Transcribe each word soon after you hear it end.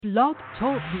Blog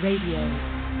Talk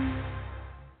Radio.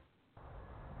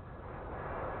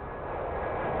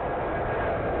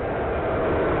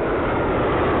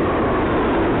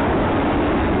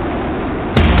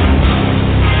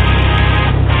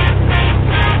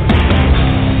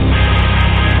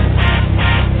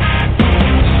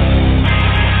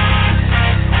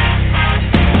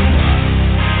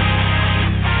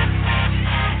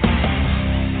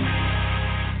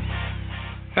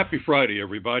 Happy Friday,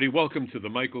 everybody. Welcome to the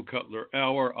Michael Cutler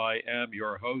Hour. I am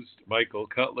your host, Michael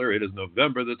Cutler. It is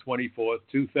November the 24th,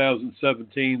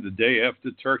 2017, the day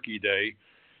after Turkey Day.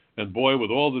 And boy, with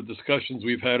all the discussions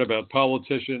we've had about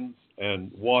politicians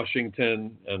and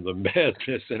Washington and the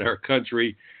madness in our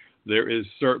country, there is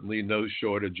certainly no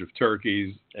shortage of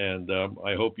turkeys. And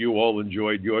I hope you all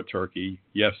enjoyed your turkey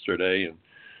yesterday. And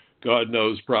God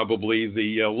knows probably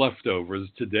the leftovers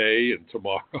today and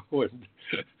tomorrow and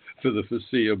for the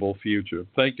foreseeable future.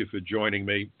 Thank you for joining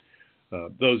me.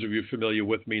 Those of you familiar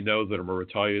with me know that I'm a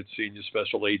retired senior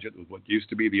special agent with what used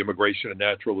to be the Immigration and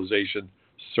Naturalization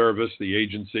Service, the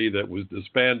agency that was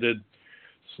disbanded,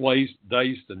 sliced,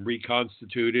 diced, and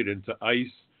reconstituted into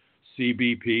ICE,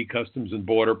 CBP, Customs and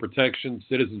Border Protection,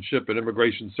 Citizenship and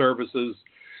Immigration Services,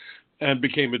 and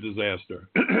became a disaster.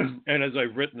 And as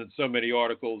I've written in so many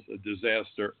articles, a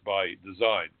disaster by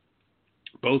design.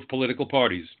 Both political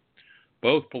parties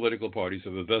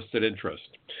have a vested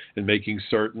interest in making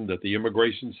certain that the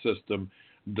immigration system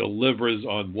delivers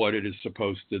on what it is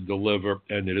supposed to deliver,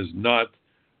 and it is not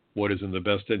what is in the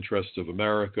best interest of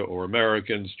America or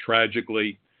Americans.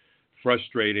 Tragically,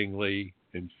 frustratingly,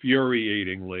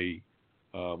 infuriatingly,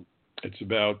 it's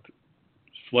about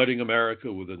flooding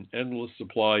America with an endless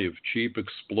supply of cheap,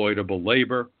 exploitable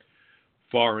labor,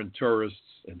 foreign tourists,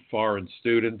 and foreign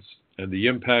students. And the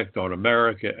impact on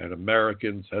America and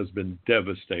Americans has been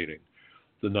devastating.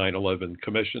 The 9/11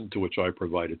 Commission, to which I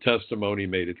provided testimony,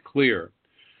 made it clear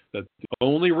that the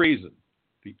only reason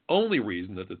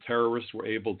that the terrorists were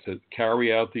able to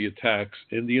carry out the attacks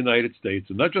in the United States,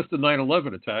 and not just the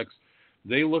 9/11 attacks,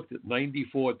 they looked at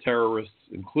 94 terrorists,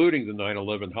 including the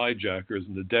 9/11 hijackers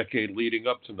in the decade leading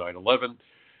up to 9/11,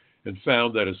 and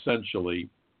found that essentially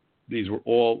these were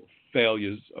all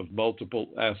failures of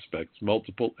multiple aspects,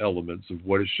 multiple elements of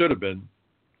what it should have been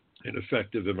an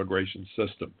effective immigration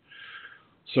system.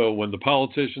 So when the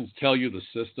politicians tell you the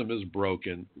system is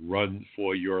broken, run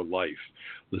for your life.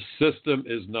 The system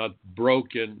is not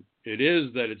broken. It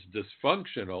is that it's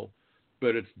dysfunctional,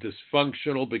 but it's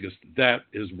dysfunctional because that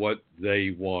is what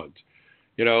they want.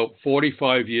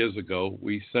 45 years ago,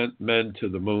 we sent men to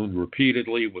the moon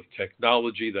repeatedly with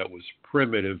technology that was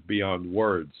primitive beyond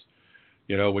words.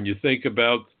 When you think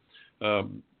about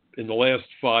in the last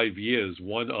 5 years,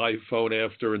 one iPhone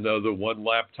after another, one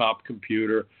laptop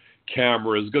computer,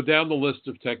 cameras, go down the list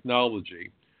of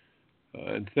technology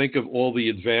and think of all the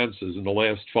advances in the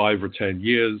last 5 or 10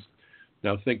 years.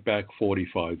 Now think back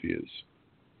 45 years.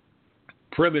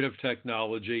 Primitive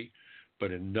technology,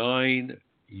 but in 9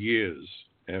 years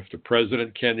after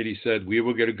President Kennedy said we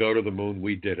were going to go to the moon,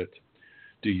 we did it.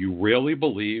 Do you really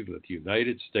believe that the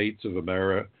United States of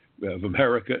America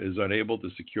is unable to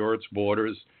secure its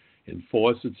borders,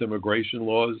 enforce its immigration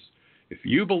laws? If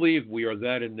you believe we are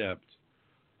that inept,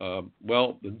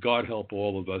 well, then God help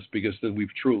all of us, because then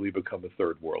we've truly become a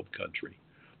third world country.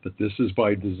 But this is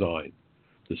by design.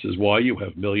 This is why you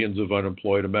have millions of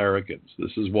unemployed Americans.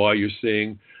 This is why you're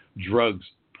seeing drugs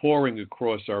pouring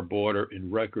across our border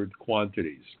in record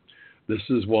quantities. This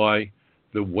is why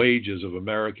the wages of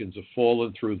Americans have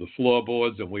fallen through the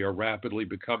floorboards, and we are rapidly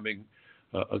becoming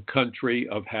a country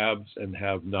of haves and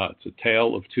have-nots, a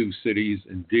tale of two cities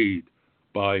indeed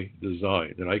by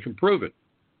design. And I can prove it.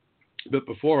 But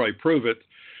before I prove it,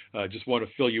 I just want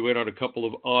to fill you in on a couple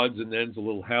of odds and ends, a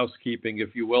little housekeeping,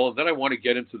 if you will. And then I want to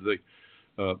get into the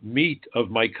meat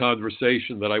of my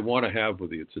conversation that I want to have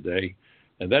with you today.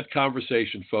 And that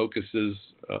conversation focuses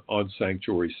on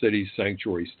sanctuary cities,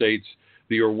 sanctuary states,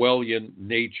 the Orwellian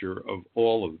nature of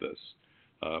all of this.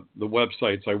 The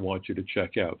websites I want you to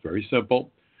check out. Very simple.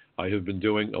 I have been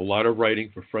doing a lot of writing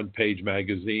for Front Page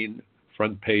Magazine,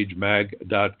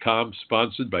 frontpagemag.com,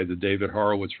 sponsored by the David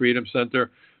Horowitz Freedom Center.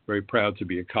 Very proud to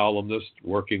be a columnist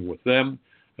working with them.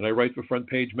 And I write for Front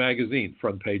Page Magazine,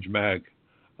 Front Page Mag.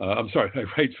 I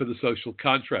write for The Social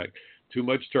Contract. Too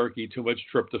much turkey, too much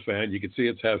tryptophan. You can see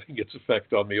it's having its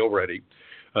effect on me already.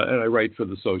 And I write for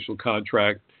The Social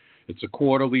Contract. It's a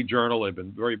quarterly journal. I've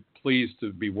been very pleased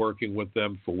to be working with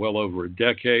them for well over a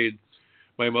decade.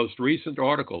 My most recent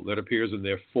article that appears in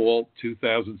their fall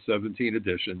 2017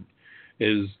 edition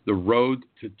is "The Road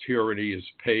to Tyranny is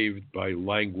Paved by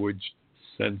Language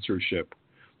Censorship."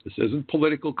 This isn't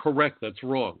political correct. That's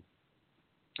wrong.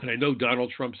 And I know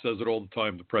Donald Trump says it all the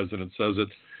time. The president says it.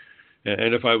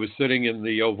 And if I was sitting in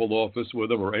the Oval Office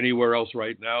with him or anywhere else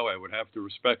right now, I would have to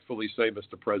respectfully say,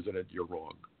 Mr. President, you're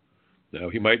wrong. Now,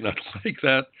 he might not like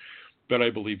that, but I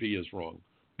believe he is wrong.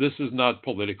 This is not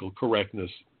political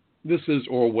correctness. This is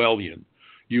Orwellian.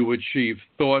 You achieve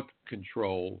thought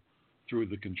control through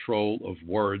the control of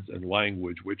words and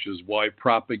language, which is why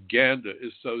propaganda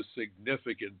is so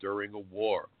significant during a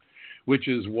war, which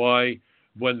is why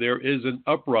when there is an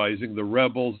uprising, the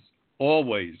rebels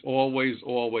always,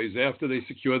 after they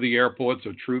secure the airports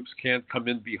so troops can't come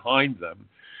in behind them,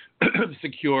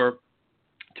 secure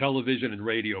television and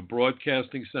radio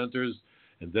broadcasting centers,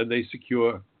 and then they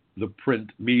secure the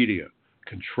print media,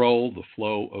 control the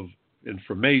flow of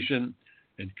information,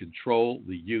 and control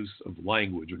the use of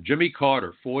language. When Jimmy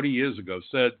Carter, 40 years ago,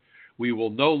 said, we will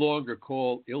no longer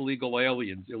call illegal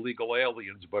aliens,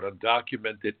 but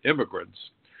undocumented immigrants,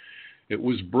 it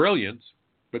was brilliant,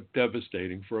 but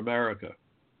devastating for America.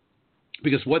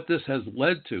 Because what this has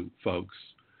led to, folks,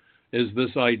 is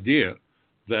this idea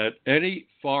that any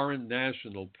foreign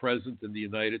national present in the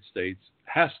United States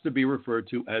has to be referred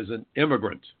to as an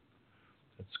immigrant.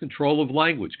 That's control of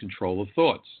language, control of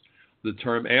thoughts. The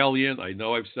term alien, I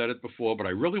know I've said it before, but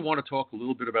I really want to talk a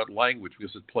little bit about language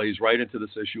because it plays right into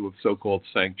this issue of so-called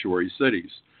sanctuary cities.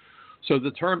 So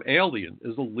the term alien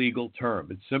is a legal term.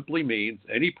 It simply means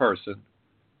any person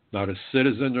not a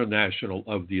citizen or national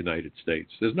of the United States.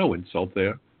 There's no insult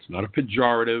there. It's not a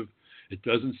pejorative. It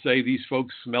doesn't say these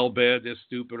folks smell bad, they're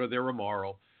stupid, or they're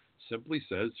immoral. It simply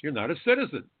says you're not a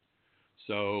citizen.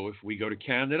 So if we go to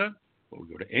Canada, or we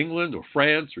go to England, or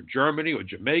France, or Germany, or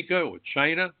Jamaica, or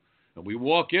China, and we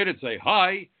walk in and say,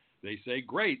 hi, they say,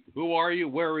 great, who are you,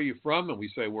 where are you from? And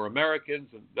we say, we're Americans,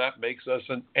 and that makes us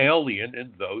an alien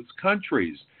in those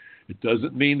countries. It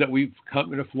doesn't mean that we've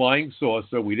come in a flying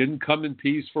saucer. We didn't come in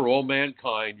peace for all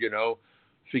mankind,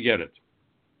 forget it.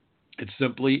 It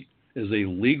simply is a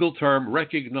legal term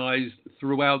recognized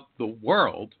throughout the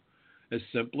world as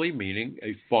simply meaning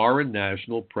a foreign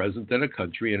national present in a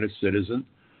country and a citizen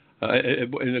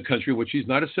in a country in which he's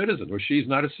not a citizen or she's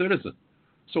not a citizen.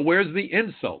 So where's the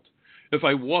insult? If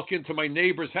I walk into my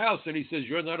neighbor's house and he says,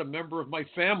 you're not a member of my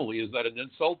family, is that an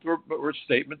insult or a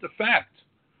statement of fact?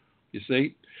 You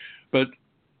see? But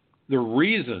the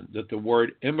reason that the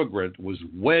word immigrant was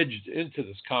wedged into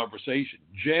this conversation,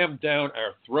 jammed down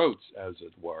our throats, as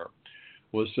it were,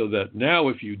 was so that now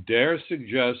if you dare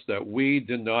suggest that we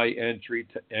deny entry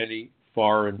to any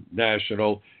foreign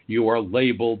national, you are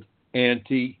labeled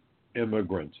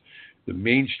anti-immigrant. The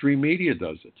mainstream media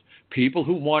does it. People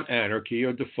who want anarchy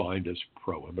are defined as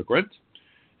pro-immigrant,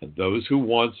 and those who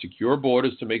want secure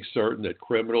borders to make certain that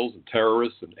criminals and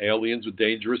terrorists and aliens with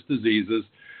dangerous diseases,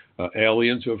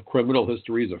 aliens who have criminal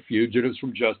histories, or fugitives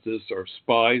from justice, or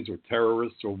spies, or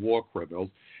terrorists, or war criminals,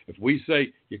 if we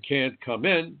say you can't come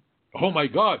in, oh my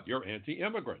God, you're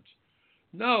anti-immigrant.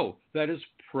 No, that is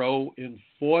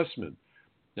pro-enforcement.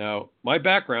 Now, my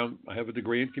background, I have a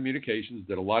degree in communications,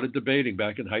 did a lot of debating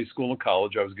back in high school and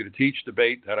college. I was going to teach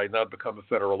debate had I not become a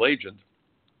federal agent.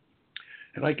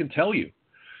 And I can tell you,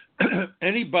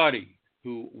 anybody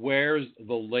who wears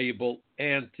the label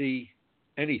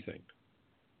anti-anything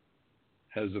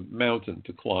has a mountain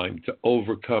to climb to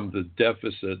overcome the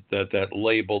deficit that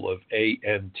label of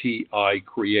A-N-T-I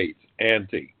creates,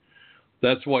 anti.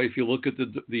 That's why if you look at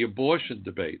the abortion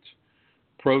debate,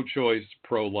 pro-choice,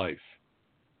 pro-life,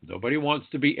 nobody wants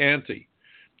to be anti.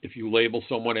 If you label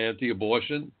someone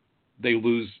anti-abortion, they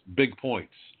lose big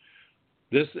points.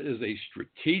 This is a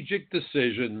strategic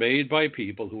decision made by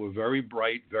people who are very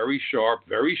bright, very sharp,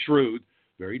 very shrewd,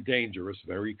 very dangerous,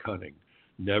 very cunning.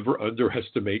 Never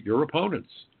underestimate your opponents.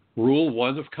 Rule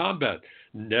 1 of combat,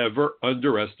 never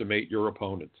underestimate your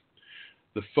opponent.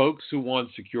 The folks who want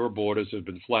secure borders have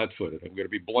been flat-footed. I'm going to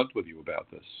be blunt with you about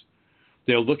this.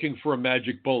 They're looking for a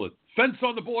magic bullet. Fence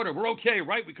on the border. We're okay,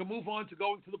 right? We can move on to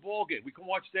going to the ball game. We can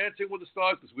watch Dancing with the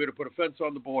Stars because we had to put a fence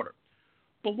on the border.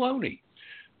 Baloney.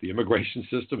 The immigration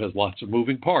system has lots of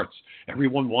moving parts.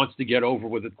 Everyone wants to get over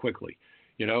with it quickly.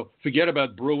 Forget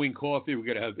about brewing coffee. We're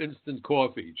going to have instant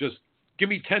coffee. Just give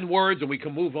me 10 words and we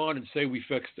can move on and say we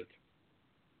fixed it.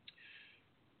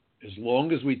 As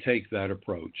long as we take that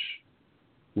approach,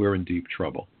 we're in deep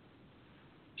trouble.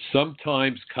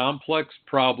 Sometimes complex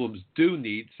problems do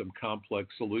need some complex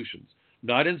solutions.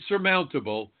 Not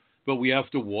insurmountable, but we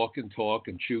have to walk and talk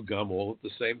and chew gum all at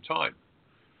the same time.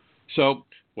 So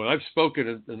when I've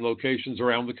spoken in locations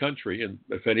around the country, and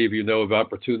if any of you know of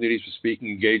opportunities for speaking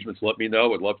engagements, let me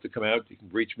know. I'd love to come out. You can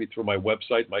reach me through my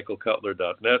website,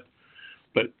 michaelcutler.net.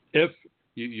 But if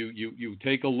You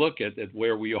take a look at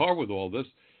where we are with all this.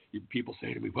 People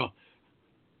say to me, well,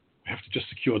 we have to just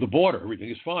secure the border. Everything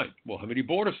is fine. Well, how many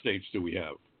border states do we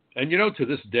have? And to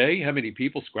this day, how many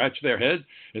people scratch their head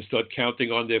and start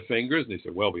counting on their fingers? And they say,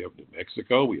 well, we have New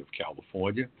Mexico, we have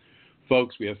California.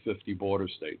 Folks, we have 50 border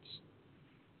states.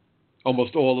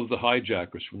 Almost all of the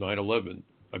hijackers from 9/11,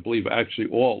 I believe actually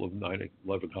all of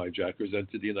 9/11 hijackers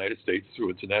entered the United States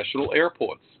through international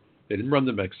airports. They didn't run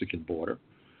the Mexican border.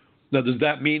 Now, does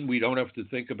that mean we don't have to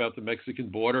think about the Mexican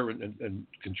border and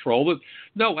control it?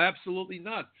 No, absolutely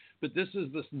not. But this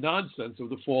is this nonsense of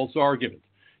the false argument.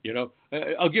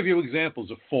 I'll give you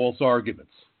examples of false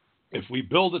arguments. If we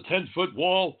build a 10-foot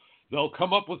wall, they'll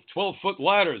come up with 12-foot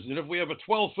ladders. And if we have a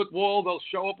 12-foot wall, they'll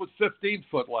show up with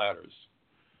 15-foot ladders.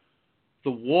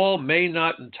 The wall may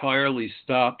not entirely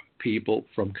stop people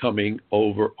from coming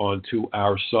over onto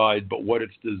our side, but what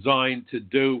it's designed to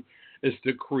do is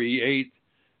to create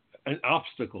an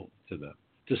obstacle to them,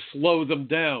 to slow them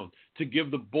down, to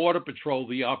give the Border Patrol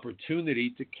the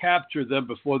opportunity to capture them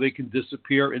before they can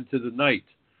disappear into the night.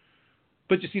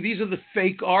 But you see, these are the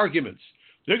fake arguments.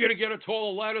 They're going to get a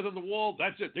taller ladder than the wall.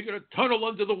 That's it. They're going to tunnel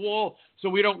under the wall, so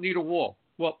we don't need a wall.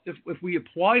 Well, if we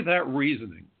apply that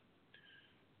reasoning,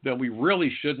 then we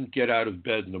really shouldn't get out of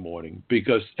bed in the morning,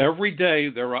 because every day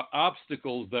there are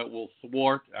obstacles that will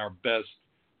thwart our best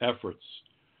efforts,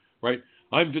 right?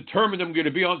 I'm determined I'm going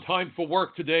to be on time for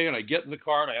work today, and I get in the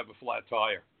car and I have a flat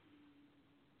tire.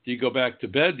 Do you go back to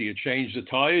bed? Do you change the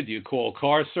tire? Do you call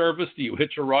car service? Do you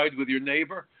hitch a ride with your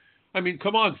neighbor? I mean,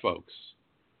 come on, folks.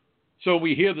 So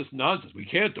we hear this nonsense. We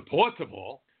can't deport them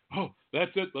all. Oh,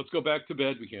 that's it. Let's go back to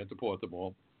bed. We can't deport them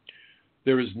all.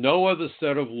 There is no other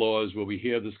set of laws where we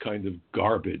hear this kind of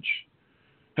garbage.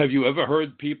 Have you ever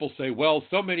heard people say, well,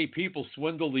 so many people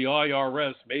swindle the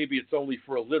IRS. Maybe it's only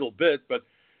for a little bit, but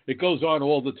it goes on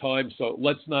all the time, so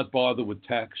let's not bother with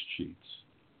tax sheets,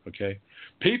 okay?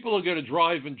 People are going to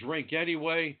drive and drink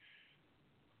anyway.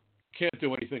 Can't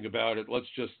do anything about it. Let's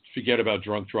just forget about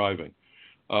drunk driving.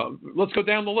 Let's go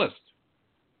down the list.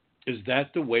 Is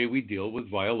that the way we deal with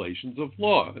violations of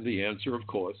law? And the answer, of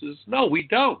course, is no, we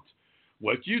don't.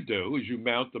 What you do is you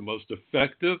mount the most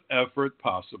effective effort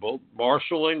possible,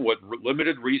 marshaling what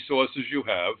limited resources you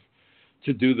have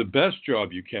to do the best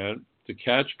job you can to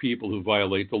catch people who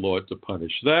violate the law, to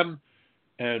punish them,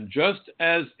 and just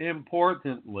as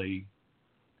importantly,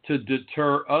 to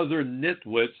deter other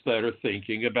nitwits that are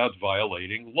thinking about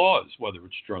violating laws, whether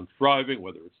it's drunk driving,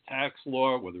 whether it's tax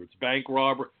law, whether it's bank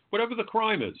robbery, whatever the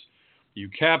crime is. You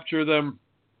capture them,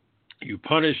 you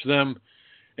punish them,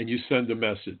 and you send a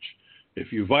message.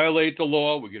 If you violate the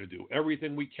law, we're going to do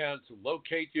everything we can to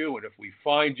locate you, and if we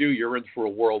find you, you're in for a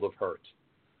world of hurt.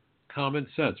 Common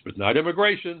sense, but not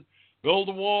immigration. Build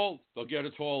a wall, they'll get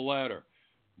a tall ladder.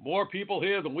 More people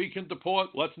here than we can deport,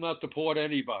 let's not deport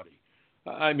anybody.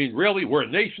 I mean, really, we're a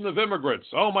nation of immigrants.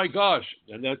 Oh, my gosh.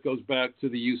 And that goes back to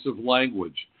the use of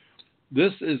language.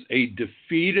 This is a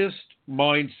defeatist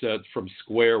mindset from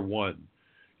square one.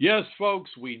 Yes,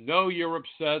 folks, we know you're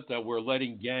upset that we're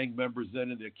letting gang members in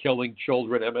and they're killing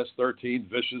children. MS-13,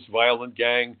 vicious, violent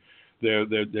gang.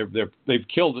 They've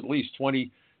killed at least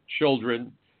 20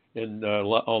 children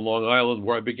on Long Island,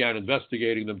 where I began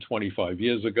investigating them 25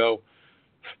 years ago.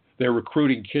 They're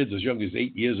recruiting kids as young as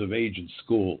 8 years of age in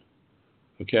school.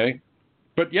 Okay?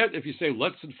 But yet, if you say,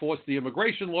 let's enforce the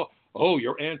immigration law, oh,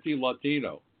 you're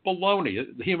anti-Latino. Baloney.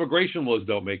 The immigration laws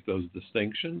don't make those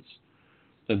distinctions.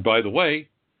 And by the way,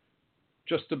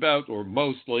 just about or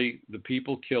mostly the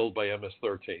people killed by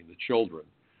MS-13, the children,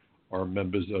 are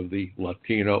members of the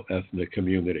Latino ethnic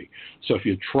community. So if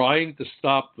you're trying to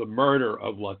stop the murder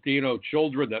of Latino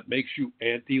children, that makes you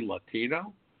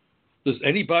anti-Latino? Does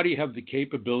anybody have the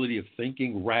capability of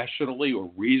thinking rationally or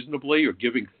reasonably or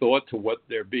giving thought to what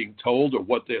they're being told or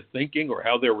what they're thinking or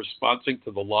how they're responding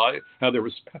to the lie, how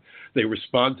they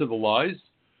respond to the lies?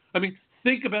 I mean,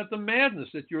 think about the madness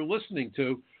that you're listening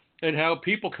to and how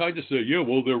people kind of say, yeah,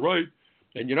 well, they're right.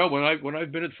 And, you know, when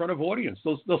I've been in front of audience,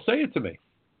 they'll say it to me.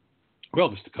 Well,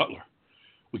 Mr. Cutler,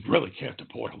 we really can't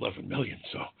deport 11 million,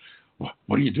 so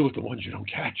what do you do with the ones you don't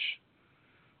catch?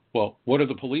 Well, what do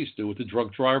the police do with the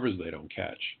drunk drivers they don't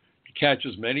catch? You catch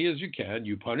as many as you can,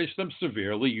 you punish them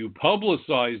severely, you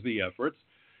publicize the efforts,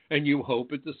 and you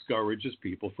hope it discourages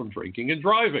people from drinking and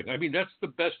driving. I mean, that's the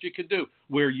best you can do.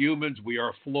 We're humans, we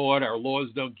are flawed, our laws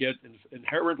don't get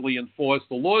inherently enforced.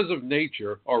 The laws of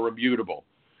nature are immutable.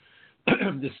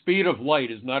 The speed of light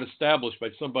is not established by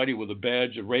somebody with a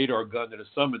badge, a radar gun, and a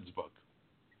summons book.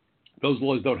 Those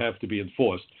laws don't have to be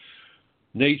enforced.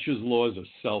 Nature's laws are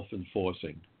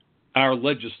self-enforcing. Our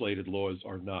legislated laws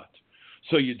are not.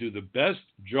 So you do the best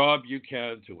job you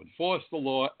can to enforce the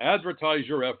law, advertise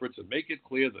your efforts, and make it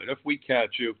clear that if we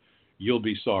catch you, you'll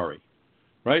be sorry,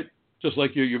 right? Just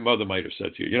like your mother might have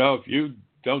said to you, if you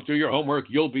don't do your homework,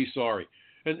 you'll be sorry.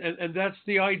 And that's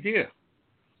the idea.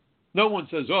 No one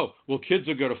says, oh, well, kids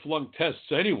are going to flunk tests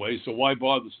anyway, so why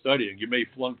bother studying? You may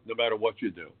flunk no matter what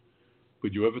you do.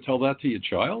 Would you ever tell that to your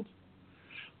child?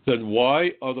 Then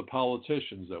why are the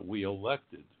politicians that we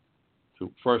elected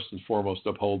to first and foremost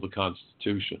uphold the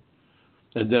Constitution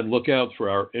and then look out for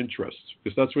our interests?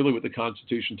 Because that's really what the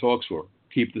Constitution talks for.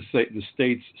 Keep the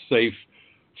states safe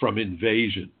from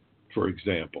invasion, for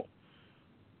example.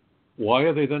 Why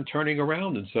are they then turning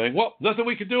around and saying, well, nothing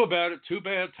we can do about it. Too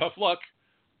bad. Tough luck.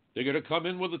 They're going to come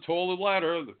in with a taller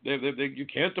ladder. You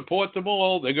can't deport them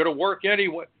all. They're going to work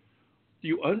anyway. Do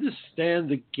you understand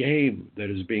the game that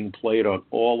is being played on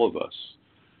all of us?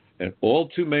 And all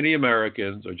too many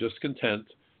Americans are just content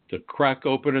to crack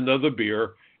open another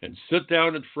beer and sit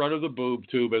down in front of the boob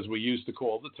tube, as we used to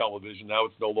call the television. Now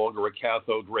it's no longer a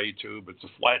cathode ray tube. It's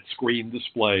a flat screen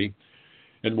display.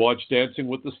 And watch Dancing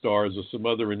with the Stars or some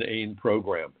other inane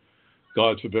program.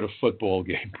 God forbid, a football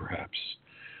game, perhaps.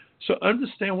 So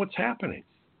understand what's happening.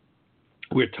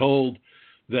 We're told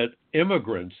that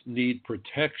immigrants need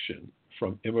protection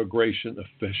from immigration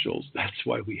officials. That's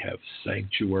why we have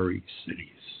sanctuary cities.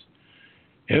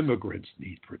 Immigrants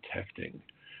need protecting,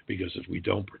 because if we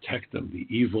don't protect them, the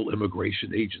evil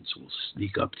immigration agents will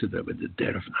sneak up to them in the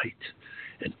dead of night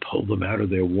and pull them out of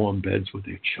their warm beds with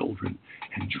their children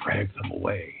and drag them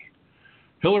away.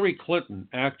 Hillary Clinton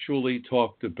actually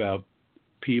talked about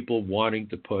people wanting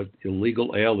to put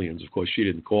illegal aliens, of course she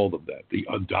didn't call them that, the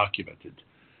undocumented,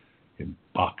 in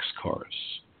boxcars.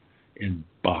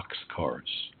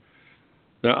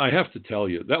 Now, I have to tell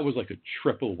you, that was like a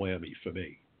triple whammy for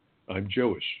me. I'm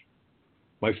Jewish.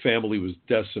 My family was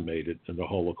decimated in the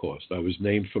Holocaust. I was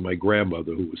named for my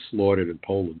grandmother, who was slaughtered in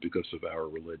Poland because of our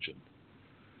religion.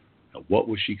 Now, what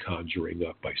was she conjuring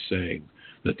up by saying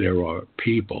that there are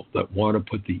people that want to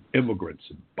put the immigrants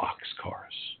in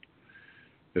boxcars?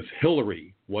 If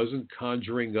Hillary wasn't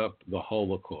conjuring up the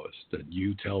Holocaust, then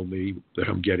you tell me that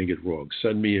I'm getting it wrong.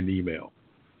 Send me an email,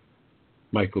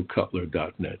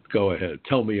 michaelcutler.net. Go ahead.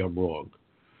 Tell me I'm wrong.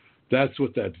 That's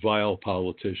what that vile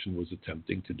politician was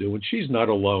attempting to do. And she's not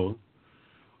alone.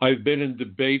 I've been in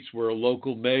debates where a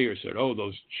local mayor said, oh,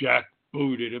 those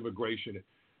jackbooted immigration.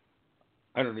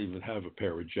 I don't even have a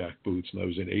pair of jack boots, and I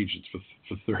was in agents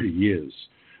for 30 years.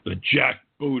 The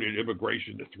jackbooted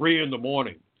immigration at 3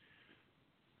 a.m.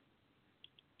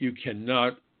 You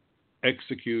cannot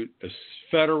execute a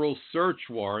federal search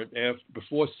warrant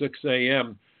before 6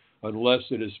 a.m. unless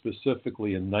it is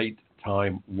specifically a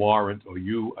nighttime warrant, or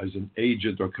you as an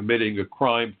agent are committing a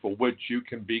crime for which you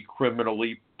can be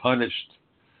criminally punished.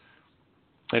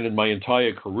 And in my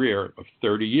entire career of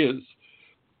 30 years,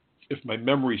 if my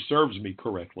memory serves me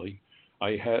correctly,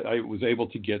 I was able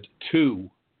to get two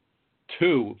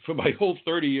for my whole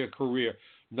 30-year career,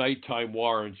 nighttime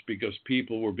warrants, because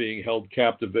people were being held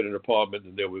captive in an apartment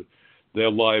and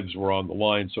their lives were on the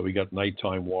line, so we got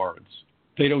nighttime warrants.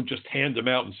 They don't just hand them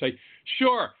out and say,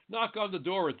 sure, knock on the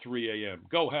door at 3 a.m.,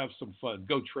 go have some fun,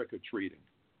 go trick-or-treating.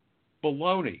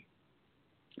 Baloney.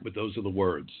 But those are the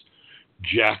words.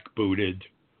 Jackbooted,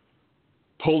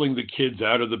 pulling the kids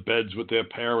out of the beds with their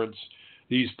parents,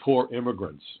 these poor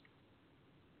immigrants.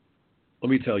 Let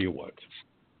me tell you what.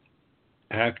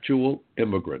 Actual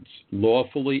immigrants,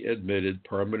 lawfully admitted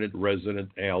permanent resident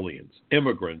aliens,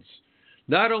 immigrants,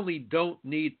 not only don't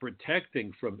need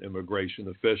protecting from immigration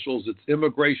officials, it's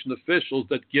immigration officials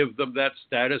that give them that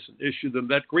status and issue them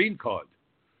that green card.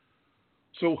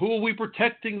 So who are we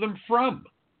protecting them from?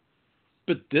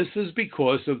 But this is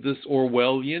because of this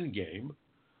Orwellian game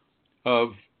of,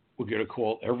 we're going to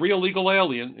call every illegal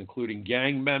alien, including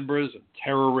gang members and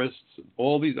terrorists and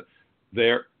all these,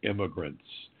 they're immigrants.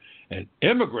 And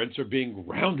immigrants are being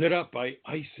rounded up by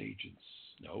ICE agents.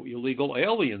 No, illegal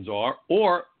aliens are.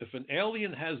 Or if an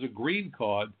alien has a green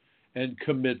card and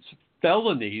commits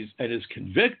felonies and is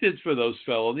convicted for those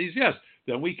felonies, yes,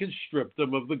 then we can strip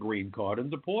them of the green card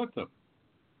and deport them.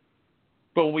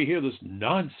 But when we hear this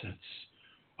nonsense,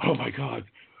 oh my God,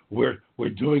 we're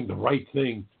doing the right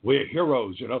thing. We're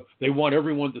heroes, They want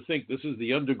everyone to think this is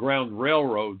the Underground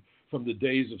Railroad from the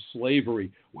days of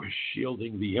slavery. We're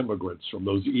shielding the immigrants from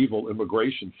those evil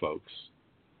immigration folks.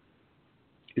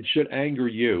 It should anger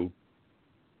you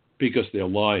because they're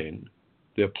lying.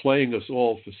 They're playing us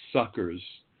all for suckers.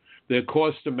 They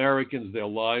cost Americans their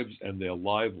lives and their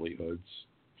livelihoods.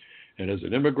 And as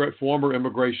an former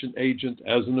immigration agent,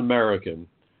 as an American,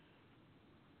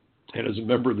 and as a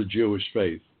member of the Jewish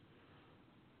faith,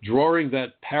 Drawing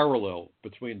that parallel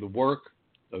between the work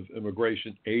of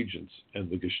immigration agents and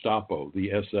the Gestapo,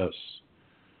 the SS,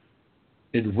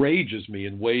 enrages me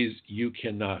in ways you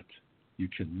cannot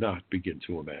begin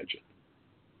to imagine.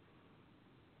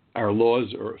 Our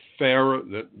laws are fairer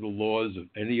than the laws of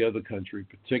any other country,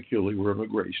 particularly where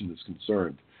immigration is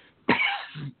concerned.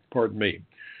 Pardon me.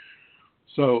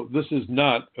 So this is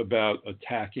not about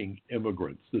attacking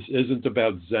immigrants. This isn't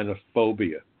about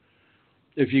xenophobia.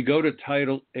 If you go to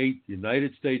Title 8,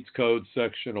 United States Code,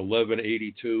 Section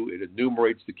 1182, it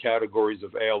enumerates the categories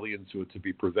of aliens who are to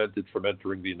be prevented from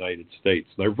entering the United States.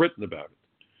 And I've written about it.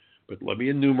 But let me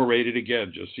enumerate it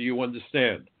again, just so you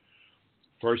understand.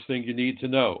 First thing you need to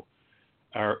know,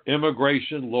 our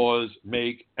immigration laws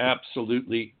make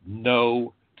absolutely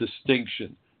no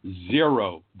distinction,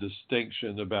 zero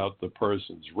distinction about the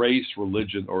person's race,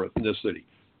 religion, or ethnicity,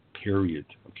 period,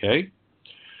 okay?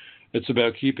 It's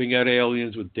about keeping out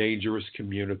aliens with dangerous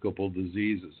communicable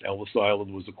diseases. Ellis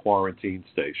Island was a quarantine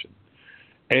station.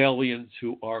 Aliens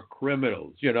who are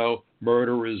criminals,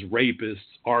 murderers, rapists,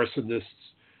 arsonists,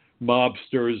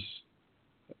 mobsters,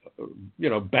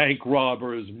 bank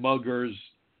robbers, muggers,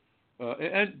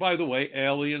 and by the way,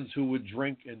 aliens who would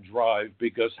drink and drive,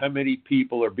 because how many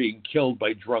people are being killed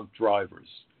by drunk drivers?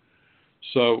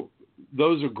 So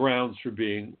those are grounds for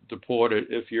being deported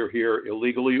if you're here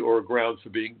illegally, or grounds for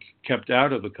being kept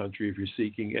out of the country if you're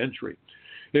seeking entry.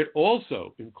 It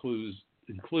also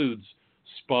includes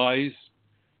spies,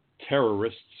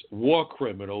 terrorists, war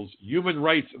criminals, human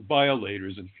rights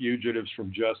violators, and fugitives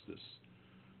from justice.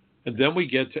 And then we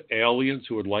get to aliens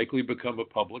who would likely become a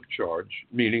public charge,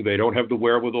 meaning they don't have the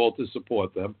wherewithal to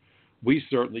support them. We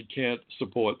certainly can't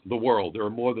support the world. There are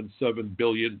more than 7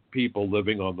 billion people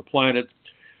living on the planet.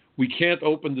 We can't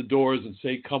open the doors and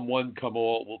say, come one, come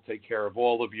all, we'll take care of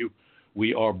all of you.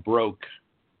 We are broke.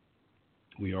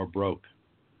 We are broke.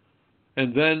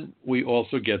 And then we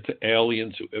also get to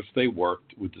aliens who, if they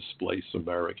worked, would displace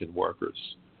American workers.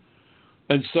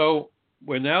 And so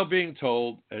we're now being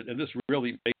told, and this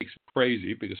really makes me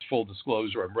crazy because, full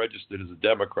disclosure, I'm registered as a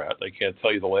Democrat. I can't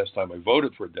tell you the last time I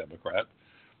voted for a Democrat.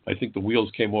 I think the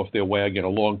wheels came off their wagon a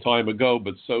long time ago,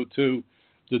 but so too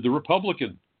did the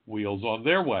Republican wheels on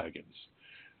their wagons.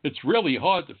 It's really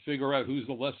hard to figure out who's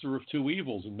the lesser of two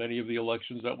evils in many of the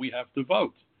elections that we have to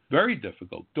vote. Very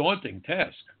difficult, daunting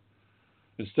task.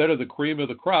 Instead of the cream of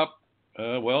the crop,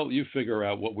 you figure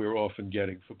out what we're often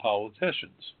getting for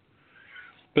politicians.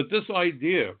 But this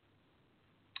idea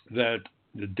that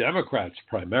the Democrats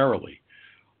primarily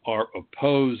are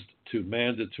opposed to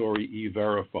mandatory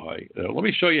E-Verify, let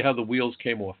me show you how the wheels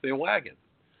came off their wagon.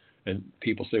 And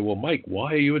people say, well, Mike,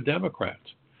 why are you a Democrat?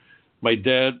 My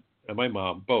dad and my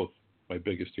mom, both my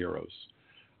biggest heroes.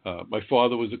 My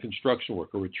father was a construction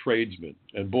worker, a tradesman.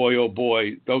 And boy, oh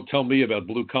boy, don't tell me about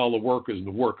blue-collar workers and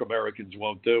the work Americans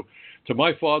won't do. To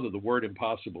my father, the word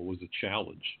impossible was a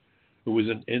challenge. It was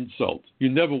an insult. You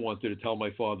never wanted to tell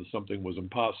my father something was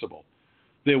impossible.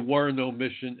 There were no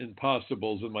mission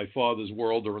impossibles in my father's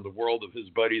world or in the world of his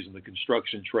buddies in the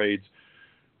construction trades.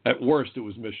 At worst, it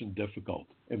was mission difficult.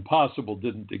 Impossible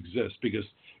didn't exist, because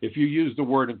if you used the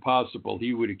word impossible,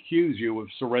 he would accuse you of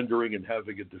surrendering and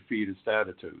having a defeatist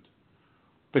attitude.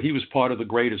 But he was part of the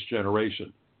greatest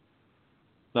generation,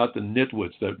 not the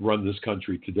nitwits that run this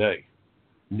country today.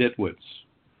 Nitwits.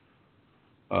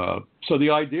 So the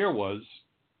idea was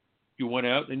you went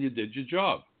out and you did your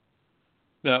job.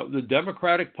 Now, the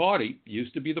Democratic Party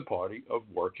used to be the party of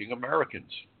working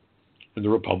Americans. And the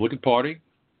Republican Party,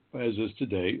 as is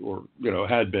today, or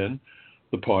had been,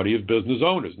 the party of business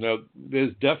owners. Now,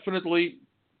 there's definitely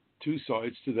two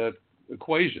sides to that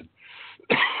equation.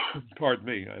 Pardon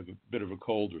me, I have a bit of a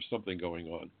cold or something going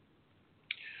on.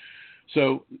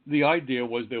 So the idea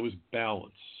was there was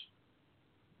balance.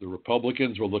 The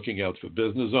Republicans were looking out for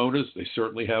business owners. They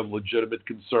certainly have legitimate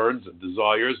concerns and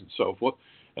desires and so forth.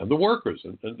 And the workers,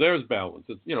 and there's balance.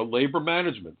 It's, labor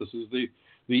management. This is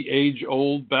the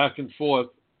age-old back and forth,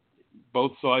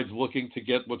 both sides looking to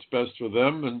get what's best for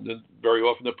them, and very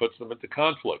often it puts them into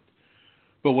conflict.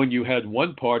 But when you had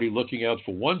one party looking out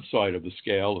for one side of the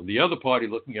scale and the other party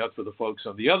looking out for the folks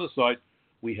on the other side,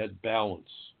 we had balance.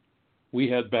 We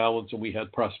had balance and we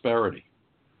had prosperity.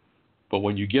 But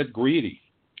when you get greedy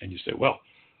and you say, well,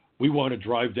 we want to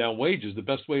drive down wages, the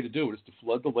best way to do it is to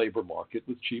flood the labor market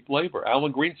with cheap labor.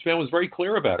 Alan Greenspan was very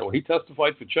clear about it. When he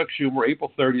testified for Chuck Schumer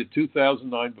April 30th,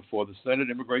 2009 before the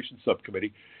Senate Immigration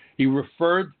Subcommittee, he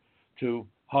referred to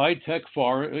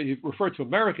he referred to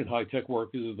American high-tech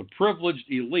workers as the privileged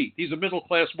elite. These are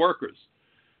middle-class workers,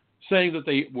 saying that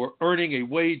they were earning a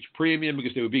wage premium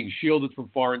because they were being shielded from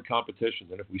foreign competition.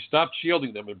 And if we stopped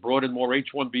shielding them and brought in more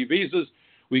H-1B visas,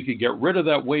 we could get rid of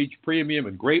that wage premium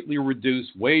and greatly reduce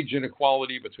wage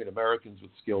inequality between Americans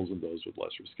with skills and those with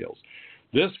lesser skills.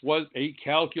 This was a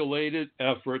calculated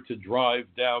effort to drive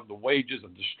down the wages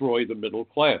and destroy the middle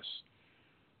class.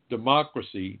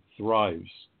 Democracy thrives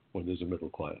when there's a middle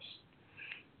class.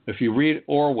 If you read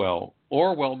Orwell,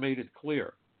 Orwell made it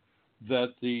clear that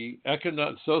the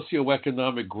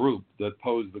socioeconomic group that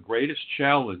posed the greatest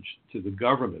challenge to the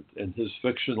government in his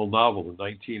fictional novel in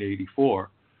 1984,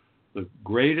 the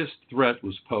greatest threat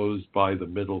was posed by the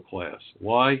middle class.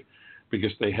 Why?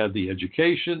 Because they had the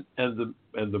education and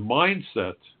the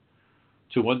mindset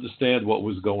to understand what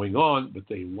was going on, but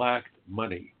they lacked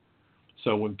money.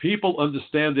 So when people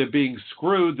understand they're being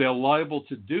screwed, they're liable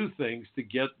to do things to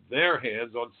get their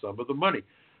hands on some of the money.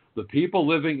 The people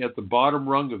living at the bottom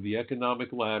rung of the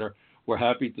economic ladder were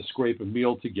happy to scrape a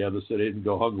meal together so they didn't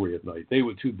go hungry at night. They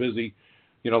were too busy,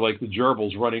 like the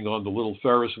gerbils running on the little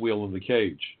Ferris wheel in the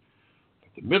cage.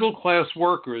 But the middle-class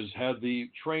workers had the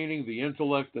training, the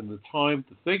intellect, and the time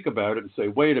to think about it and say,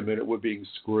 wait a minute, we're being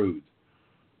screwed.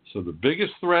 So the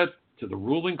biggest threat to the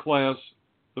ruling class,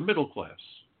 the middle class.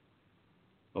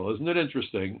 Well, isn't it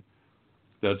interesting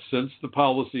that since the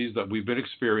policies that we've been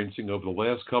experiencing over the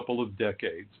last couple of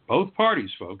decades, both parties,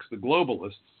 folks, the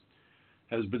globalists,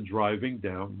 has been driving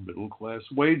down middle-class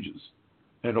wages.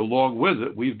 And along with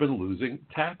it, we've been losing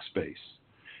tax base.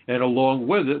 And along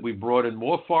with it, we brought in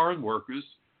more foreign workers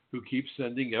who keep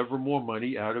sending ever more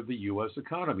money out of the U.S.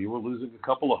 economy. We're losing a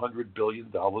couple of $100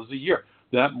 billion a year.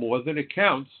 That more than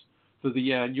accounts for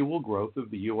the annual growth of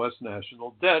the U.S.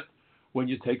 national debt when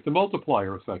you take the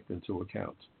multiplier effect into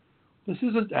account. This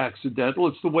isn't accidental.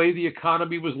 It's the way the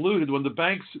economy was looted when the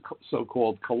banks,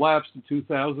 so-called, collapsed in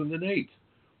 2008.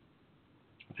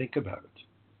 Think about it.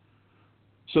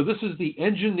 So this is the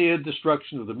engineered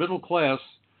destruction of the middle class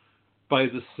by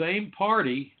the same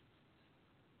party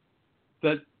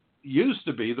that used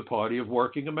to be the party of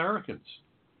working Americans,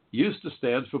 used to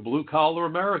stand for blue-collar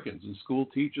Americans and school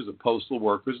teachers and postal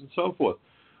workers and so forth.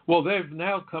 Well, they've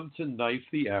now come to knife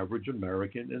the average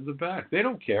American in the back. They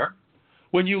don't care.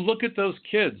 When you look at those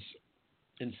kids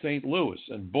in St. Louis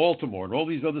and Baltimore and all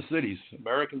these other cities,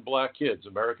 American black kids,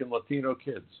 American Latino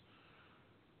kids,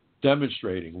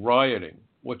 demonstrating, rioting,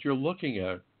 what you're looking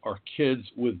at are kids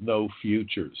with no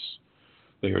futures.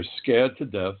 They are scared to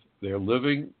death. They're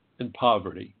living in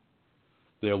poverty.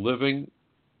 They're living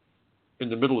in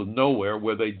the middle of nowhere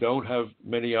where they don't have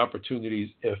many opportunities,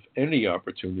 if any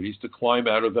opportunities, to climb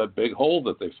out of that big hole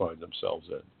that they find themselves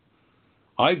in.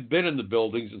 I've been in the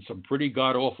buildings in some pretty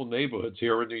god-awful neighborhoods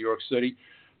here in New York City.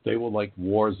 They were like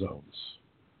war zones.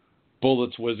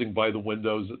 Bullets whizzing by the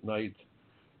windows at night,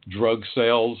 drug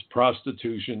sales,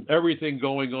 prostitution, everything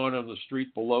going on the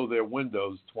street below their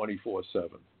windows 24/7.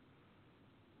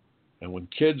 And when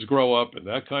kids grow up in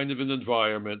that kind of an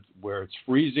environment where it's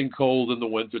freezing cold in the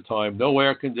wintertime, no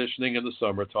air conditioning in the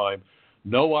summertime,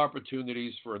 no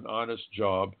opportunities for an honest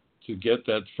job, to get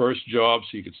that first job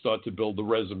so you can start to build the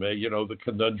resume, the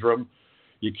conundrum.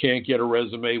 You can't get a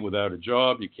resume without a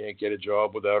job. You can't get a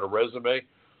job without a resume.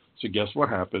 So guess what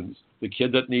happens? The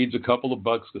kid that needs a couple of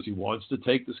bucks because he wants to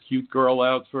take this cute girl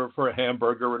out for a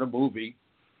hamburger and a movie,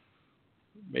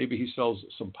 maybe he sells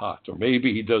some pot, or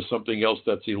maybe he does something else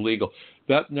that's illegal.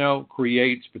 That now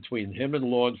creates between him and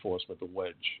law enforcement a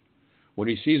wedge. When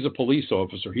he sees a police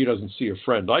officer, he doesn't see a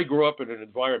friend. I grew up in an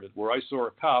environment where I saw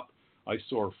a cop, I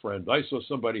saw a friend. I saw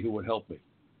somebody who would help me.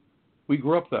 We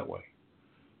grew up that way.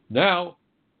 Now,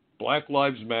 Black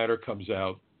Lives Matter comes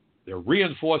out. They're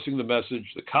reinforcing the message.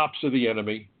 The cops are the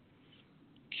enemy.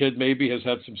 Kid maybe has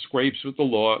had some scrapes with the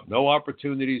law. No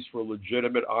opportunities for a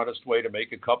legitimate, honest way to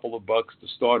make a couple of bucks to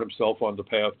start himself on the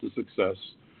path to success.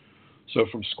 So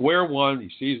from square one, he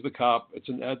sees the cop. It's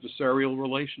an adversarial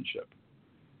relationship.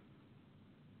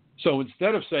 So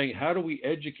instead of saying, how do we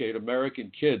educate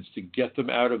American kids to get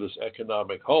them out of this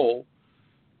economic hole,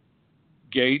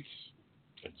 Gates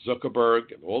and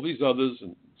Zuckerberg and all these others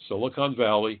in Silicon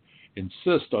Valley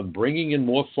insist on bringing in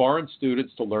more foreign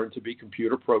students to learn to be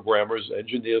computer programmers,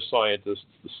 engineers, scientists,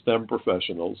 the STEM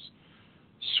professionals,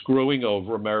 screwing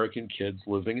over American kids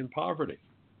living in poverty.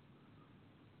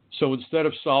 So instead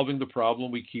of solving the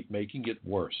problem, we keep making it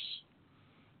worse.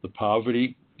 The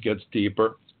poverty gets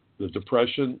deeper. The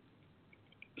depression,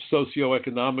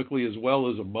 socioeconomically as well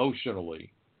as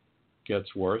emotionally,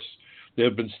 gets worse. There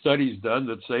have been studies done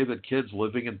that say that kids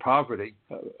living in poverty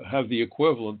have the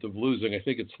equivalent of losing, I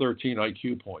think it's 13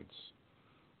 IQ points.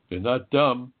 They're not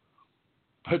dumb,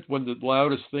 but when the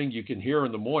loudest thing you can hear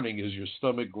in the morning is your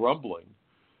stomach grumbling,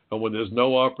 and when there's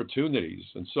no opportunities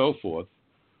and so forth,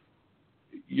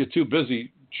 you're too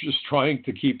busy just trying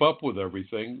to keep up with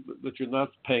everything, that you're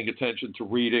not paying attention to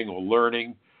reading or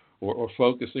learning or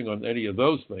focusing on any of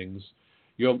those things,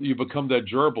 you become that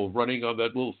gerbil running on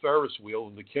that little Ferris wheel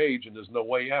in the cage and there's no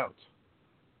way out.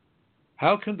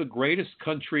 How can the greatest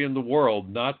country in the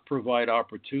world not provide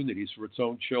opportunities for its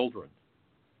own children?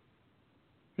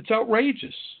 It's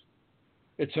outrageous.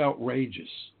 It's outrageous.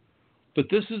 But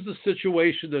this is the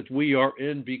situation that we are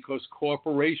in because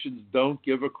corporations don't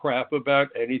give a crap about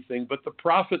anything but the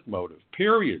profit motive,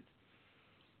 period.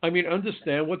 I mean,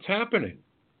 understand what's happening.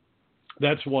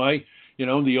 That's why,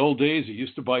 in the old days, you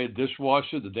used to buy a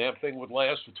dishwasher, the damn thing would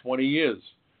last for 20 years.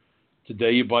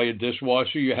 Today, you buy a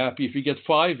dishwasher, you're happy if you get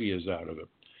 5 years out of it.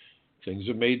 Things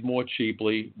are made more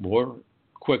cheaply, more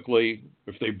quickly.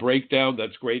 If they break down,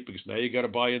 that's great because now you got to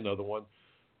buy another one.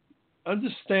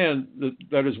 Understand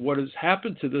that is what has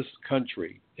happened to this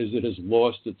country is it has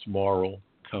lost its moral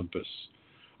compass.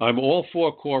 I'm all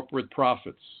for corporate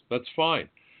profits. That's fine.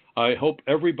 I hope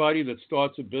everybody that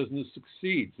starts a business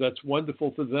succeeds. That's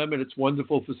wonderful for them and it's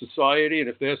wonderful for society. And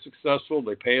if they're successful,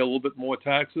 they pay a little bit more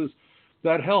taxes.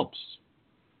 That helps.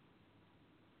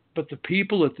 But the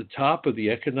people at the top of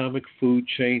the economic food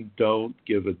chain don't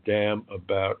give a damn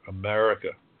about America.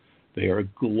 They are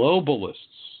globalists.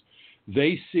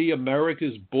 They see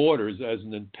America's borders as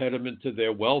an impediment to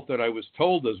their wealth, and I was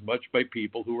told as much by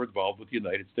people who were involved with the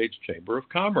United States Chamber of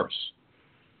Commerce.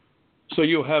 So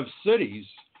you have cities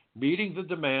meeting the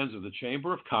demands of the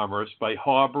Chamber of Commerce by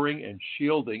harboring and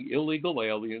shielding illegal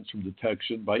aliens from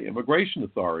detection by immigration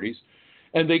authorities,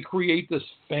 and they create this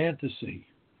fantasy.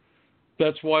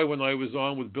 That's why when I was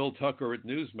on with Bill Tucker at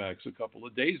Newsmax a couple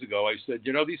of days ago, I said,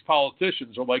 these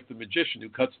politicians are like the magician who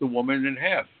cuts the woman in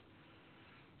half.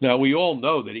 Now, we all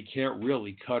know that he can't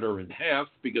really cut her in half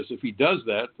because if he does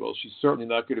that, well, she's certainly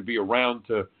not going to be around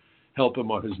to help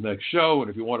him on his next show. And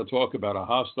if you want to talk about a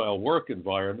hostile work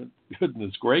environment,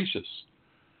 goodness gracious.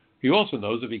 He also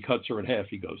knows if he cuts her in half,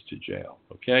 he goes to jail,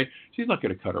 okay? So he's not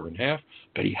going to cut her in half,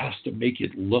 but he has to make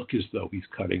it look as though he's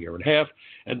cutting her in half.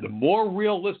 And the more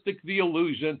realistic the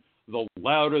illusion, the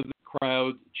louder the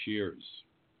crowd cheers.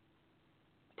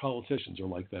 Politicians are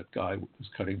like that guy who's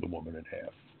cutting the woman in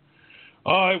half.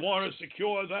 I want to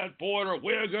secure that border.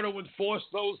 We're going to enforce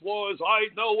those laws. I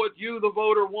know what you, the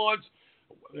voter, wants.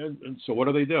 And so what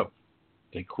do?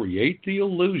 They create the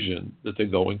illusion that they're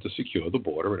going to secure the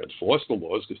border and enforce the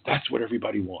laws because that's what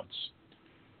everybody wants.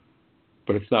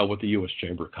 But it's not what the U.S.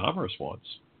 Chamber of Commerce wants.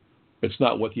 It's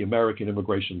not what the American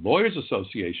Immigration Lawyers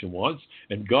Association wants.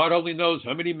 And God only knows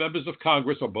how many members of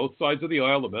Congress on both sides of the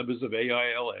aisle are members of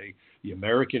AILA, the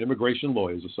American Immigration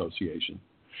Lawyers Association.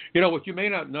 What you may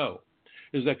not know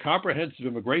is that comprehensive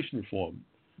immigration reform,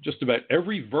 just about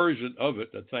every version of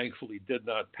it that thankfully did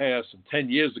not pass. And 10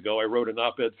 years ago, I wrote an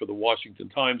op-ed for the Washington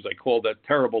Times. I called that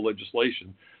terrible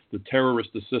legislation the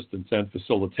Terrorist Assistance and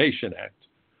Facilitation Act.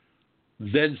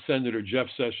 Then Senator Jeff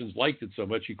Sessions liked it so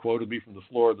much he quoted me from the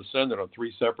floor of the Senate on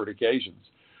 3 separate occasions.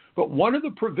 But one of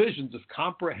the provisions of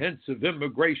comprehensive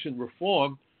immigration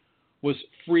reform was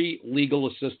free legal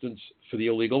assistance for the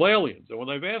illegal aliens. And when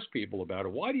I've asked people about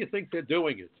it, why do you think they're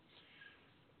doing it?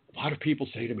 A lot of people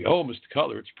say to me, Mr.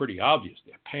 Cutler, it's pretty obvious.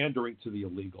 They're pandering to the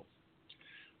illegal.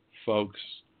 Folks,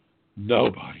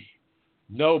 nobody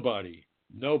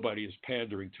is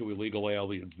pandering to illegal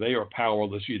aliens. They are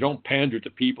powerless. You don't pander to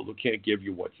people who can't give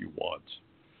you what you want.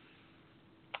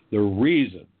 The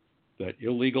reason that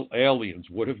illegal aliens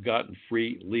would have gotten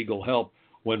free legal help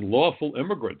when lawful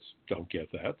immigrants don't get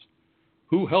that.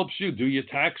 Who helps you do your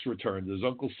tax return? Does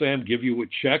Uncle Sam give you a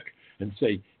check and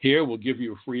say, here, we'll give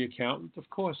you a free accountant? Of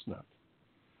course not.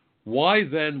 Why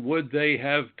then would they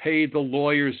have paid the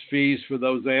lawyers' fees for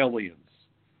those aliens?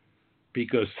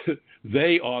 Because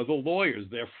they are the lawyers.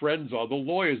 Their friends are the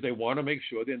lawyers. They want to make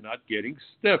sure they're not getting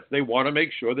stiff. They want to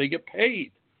make sure they get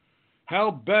paid. How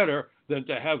better than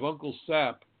to have Uncle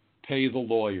Sap pay the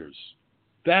lawyers?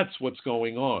 That's what's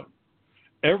going on.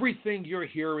 Everything you're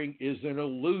hearing is an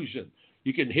illusion.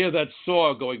 You can hear that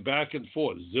saw going back and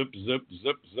forth, zip, zip,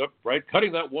 zip, zip, right?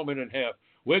 Cutting that woman in half.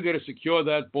 We're going to secure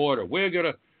that border.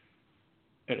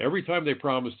 And every time they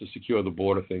promise to secure the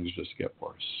border, things just get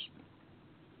worse.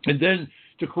 And then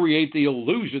to create the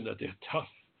illusion that they're tough,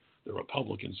 the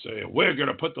Republicans say, we're going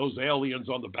to put those aliens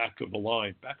on the back of the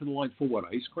line. Back of the line for what,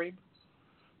 ice cream?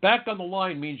 Back on the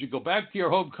line means you go back to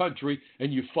your home country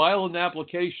and you file an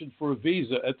application for a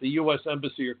visa at the U.S.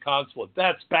 Embassy or consulate.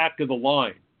 That's back of the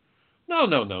line. No.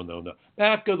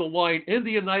 Back of the line in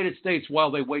the United States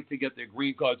while they wait to get their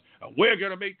green cards. And we're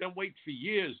going to make them wait for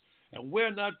years. And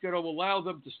we're not going to allow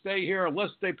them to stay here unless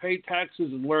they pay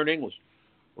taxes and learn English.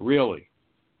 Really?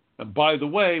 And by the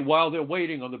way, while they're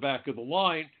waiting on the back of the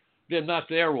line, they're not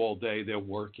there all day. They're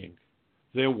working.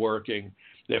 They're working.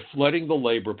 They're flooding the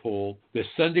labor pool. They're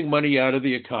sending money out of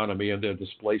the economy, and they're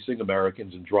displacing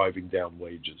Americans and driving down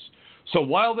wages. So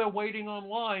while they're waiting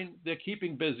online, they're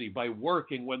keeping busy by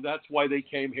working when that's why they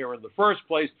came here in the first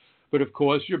place. But, of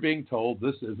course, you're being told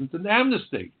this isn't an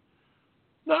amnesty.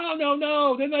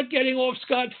 No. They're not getting off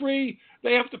scot-free.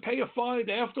 They have to pay a fine.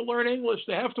 They have to learn English.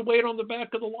 They have to wait on the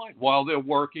back of the line while they're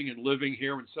working and living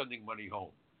here and sending money home.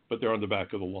 But they're on the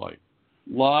back of the line.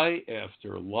 Lie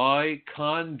after lie,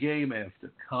 con game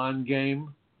after con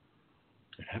game.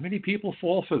 And how many people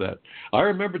fall for that? I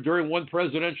remember during one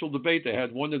presidential debate, they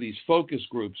had one of these focus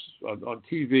groups on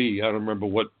TV. I don't remember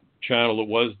what channel it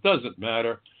was. Doesn't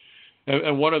matter.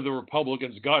 And one of the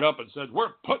Republicans got up and said,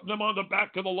 "We're putting them on the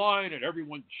back of the line," and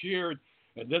everyone cheered.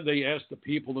 And then they asked the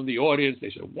people in the audience, they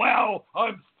said, "Wow,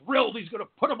 I'm thrilled he's going to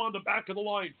put them on the back of the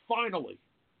line, finally."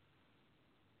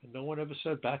 And no one ever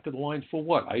said back of the line for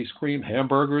what? Ice cream,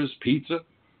 hamburgers, pizza?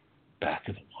 Back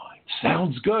of the line.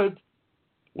 Sounds good.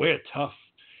 We're tough.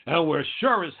 And we're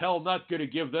sure as hell not going to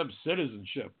give them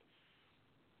citizenship.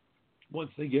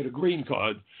 Once they get a green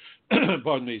card,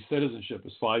 pardon me, citizenship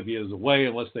is 5 years away.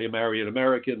 Unless they marry an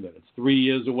American, then it's 3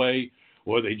 years away.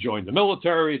 Or they join the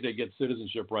military, they get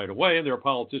citizenship right away. And there are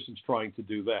politicians trying to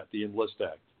do that, the Enlist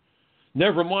Act.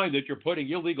 Never mind that you're putting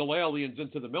illegal aliens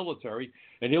into the military,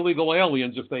 and illegal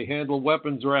aliens, if they handle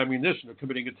weapons or ammunition, are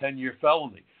committing a 10-year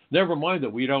felony. Never mind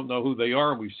that we don't know who they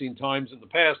are, and we've seen times in the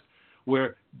past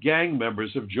where gang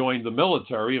members have joined the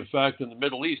military. In fact, in the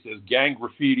Middle East, there's gang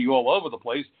graffiti all over the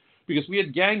place because we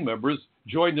had gang members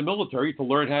join the military to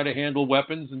learn how to handle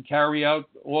weapons and carry out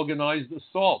organized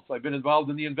assaults. I've been involved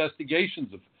in the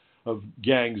investigations of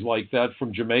gangs like that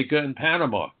from Jamaica and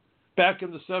Panama. Back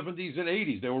in the 70s and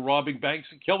 80s, they were robbing banks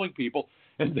and killing people,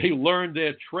 and they learned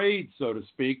their trade, so to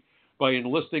speak, by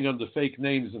enlisting under fake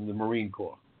names in the Marine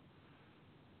Corps.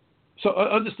 So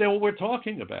understand what we're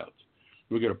talking about.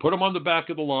 We're going to put them on the back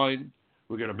of the line.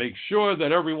 We're going to make sure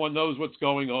that everyone knows what's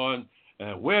going on,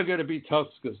 and we're going to be tough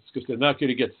because they're not going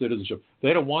to get citizenship.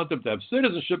 They don't want them to have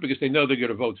citizenship because they know they're going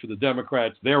to vote for the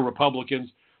Democrats. They're Republicans,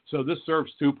 so this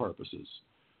serves two purposes.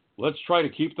 Let's try to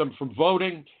keep them from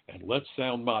voting, and let's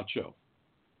sound macho.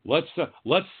 Let's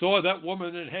saw that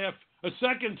woman in half a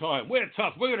second time. We're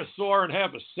tough. We're going to saw her in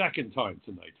half a second time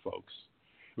tonight, folks.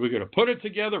 We're going to put it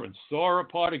together and saw her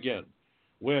apart again.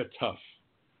 We're tough.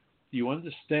 Do you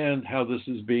understand how this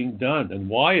is being done and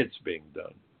why it's being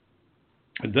done?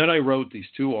 And then I wrote these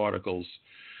two articles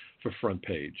for Front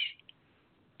Page.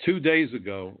 2 days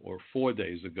ago, or 4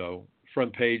 days ago,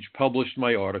 Front Page published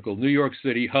my article, New York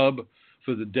City Hub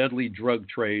for the Deadly Drug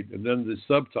Trade, and then the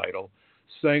subtitle,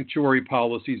 Sanctuary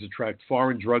Policies Attract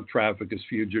Foreign Drug Traffickers,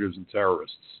 Fugitives, and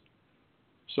Terrorists.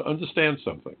 So understand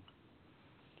something.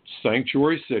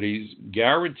 Sanctuary cities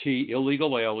guarantee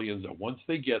illegal aliens that once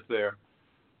they get there,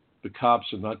 the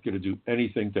cops are not going to do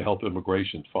anything to help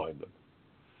immigration find them.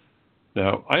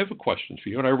 Now, I have a question for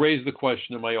you, and I raised the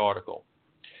question in my article.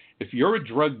 If you're a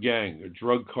drug gang, a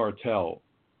drug cartel,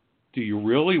 do you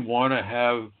really want to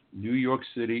have New York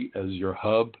City as your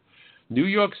hub? New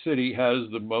York City has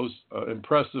the most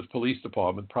impressive police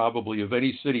department probably of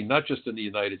any city, not just in the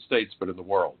United States, but in the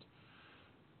world.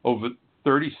 Over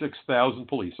 36,000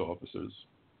 police officers,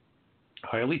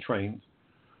 highly trained,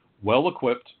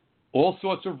 well-equipped, all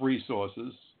sorts of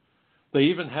resources. They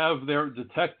even have their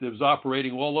detectives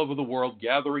operating all over the world,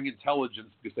 gathering intelligence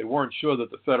because they weren't sure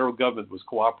that the federal government was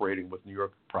cooperating with New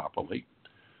York properly.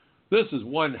 This is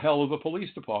one hell of a police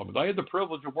department. I had the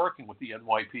privilege of working with the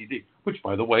NYPD, which,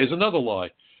 by the way, is another lie.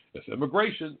 If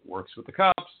immigration works with the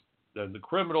cops, then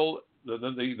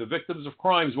the victims of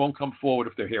crimes won't come forward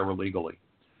if they're here illegally.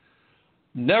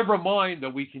 Never mind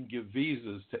that we can give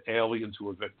visas to aliens who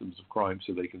are victims of crime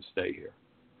so they can stay here.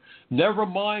 Never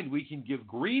mind we can give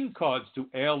green cards to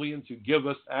aliens who give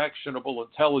us actionable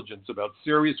intelligence about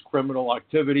serious criminal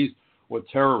activities or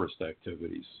terrorist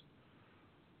activities.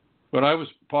 When I was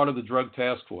part of the drug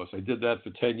task force, I did that for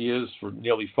 10 years, for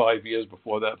nearly 5 years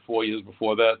before that, 4 years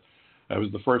before that. I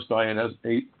was the first INS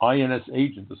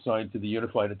agent assigned to the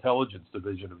Unified Intelligence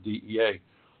Division of DEA.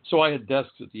 So I had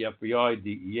desks at the FBI,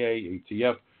 DEA,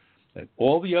 ATF, and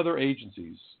all the other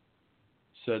agencies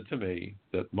said to me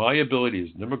that my ability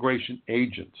as an immigration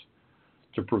agent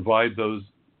to provide those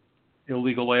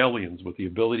illegal aliens with the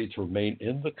ability to remain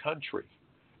in the country,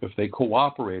 if they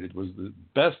cooperated, was the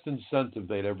best incentive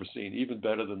they'd ever seen, even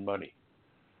better than money.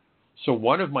 So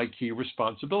one of my key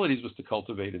responsibilities was to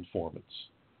cultivate informants.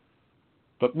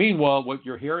 But meanwhile, what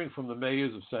you're hearing from the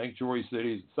mayors of sanctuary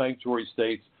cities, sanctuary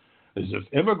states, is if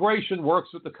immigration works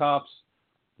with the cops,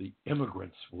 the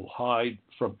immigrants will hide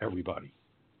from everybody.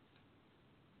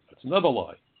 That's another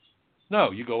lie.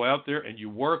 No, you go out there and you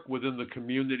work within the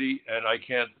community, and I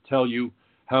can't tell you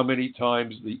how many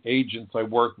times the agents I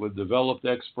worked with developed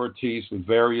expertise with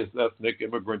various ethnic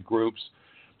immigrant groups,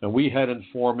 and we had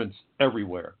informants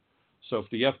everywhere. So if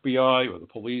the FBI or the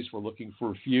police were looking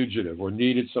for a fugitive or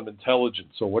needed some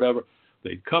intelligence or whatever,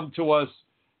 they'd come to us.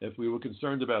 If we were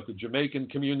concerned about the Jamaican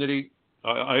community,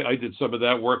 I did some of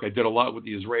that work. I did a lot with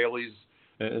the Israelis.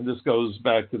 And this goes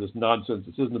back to this nonsense.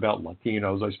 This isn't about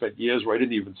Latinos. I spent years where I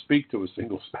didn't even speak to a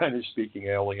single Spanish-speaking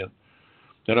alien.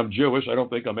 And I'm Jewish. I don't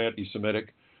think I'm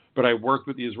anti-Semitic. But I worked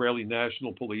with the Israeli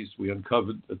National Police. We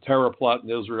uncovered a terror plot in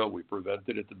Israel. We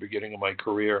prevented it at the beginning of my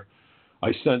career.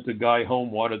 I sent a guy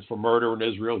home wanted for murder in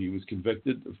Israel. He was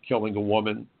convicted of killing a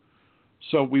woman.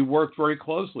 So we worked very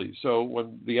closely. So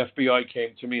when the FBI came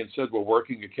to me and said, we're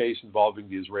working a case involving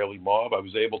the Israeli mob, I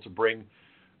was able to bring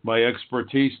my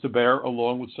expertise to bear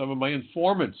along with some of my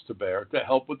informants to bear to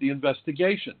help with the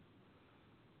investigation.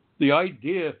 The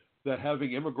idea that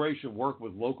having immigration work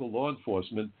with local law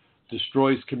enforcement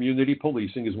destroys community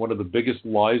policing is one of the biggest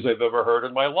lies I've ever heard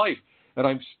in my life. And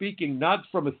I'm speaking not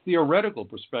from a theoretical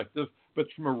perspective, but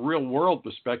from a real-world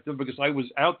perspective, because I was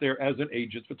out there as an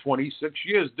agent for 26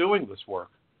 years doing this work,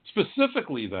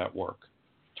 specifically that work,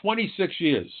 26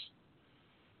 years.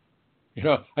 You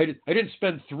know, I didn't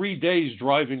spend 3 days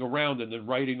driving around and then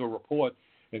writing a report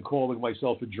and calling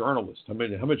myself a journalist. I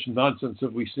mean, how much nonsense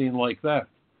have we seen like that?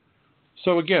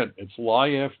 So again, it's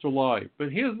lie after lie.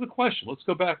 But here's the question. Let's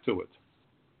go back to it.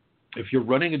 If you're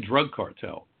running a drug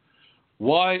cartel,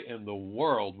 why in the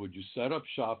world would you set up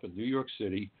shop in New York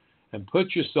City and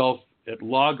put yourself at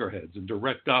loggerheads in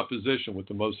direct opposition with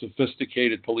the most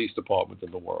sophisticated police department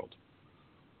in the world?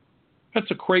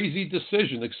 That's a crazy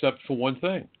decision, except for one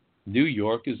thing. New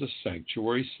York is a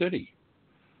sanctuary city.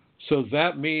 So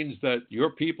that means that your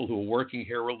people who are working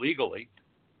here illegally,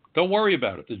 don't worry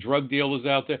about it. The drug deal is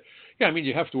out there. Yeah, I mean,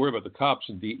 you have to worry about the cops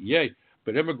and DEA,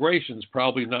 but immigration is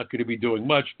probably not going to be doing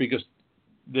much because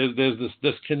there's this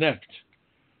disconnect.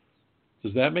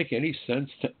 Does that make any sense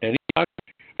to anybody?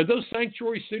 And those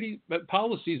sanctuary city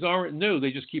policies aren't new.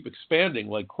 They just keep expanding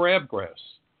like crabgrass.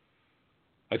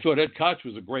 I thought Ed Koch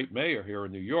was a great mayor here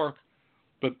in New York.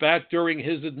 But back during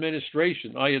his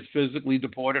administration, I had physically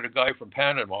deported a guy from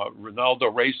Panama,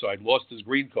 Ronaldo Rayside, lost his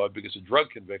green card because of drug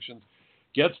convictions,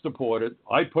 gets deported.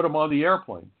 I put him on the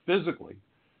airplane physically,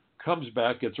 comes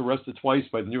back, gets arrested twice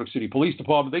by the New York City Police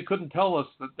Department. They couldn't tell us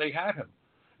that they had him.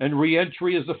 And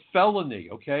reentry is a felony,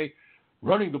 okay?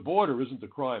 Running the border isn't a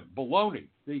crime. Baloney.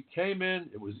 He came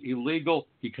in. It was illegal.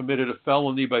 He committed a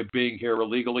felony by being here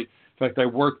illegally. In fact, I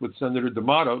worked with Senator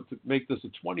D'Amato to make this a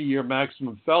 20-year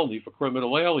maximum felony for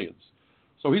criminal aliens.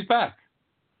 So he's back.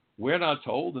 We're not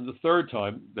told. And the third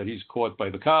time that he's caught by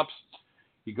the cops,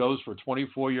 he goes for a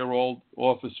 24-year-old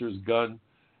officer's gun,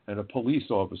 and a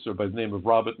police officer by the name of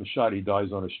Robert Machadi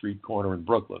dies on a street corner in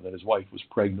Brooklyn. And his wife was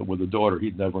pregnant with a daughter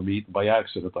he'd never meet. By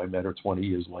accident, I met her 20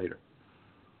 years later.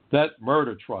 That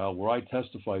murder trial, where I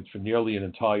testified for nearly an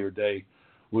entire day,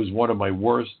 was one of my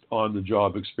worst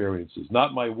on-the-job experiences.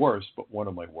 Not my worst, but one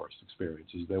of my worst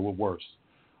experiences. They were worse.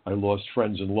 I lost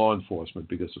friends in law enforcement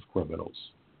because of criminals.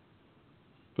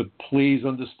 But please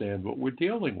understand what we're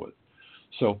dealing with.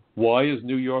 So why is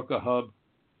New York a hub?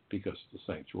 Because it's a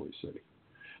sanctuary city.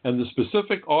 And the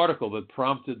specific article that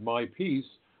prompted my piece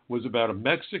was about a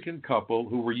Mexican couple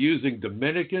who were using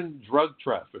Dominican drug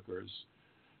traffickers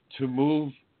to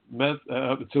move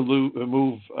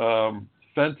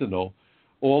fentanyl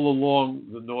all along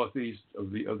the northeast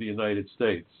of the United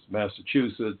States,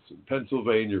 Massachusetts, and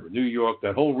Pennsylvania, New York,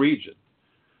 that whole region.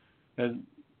 And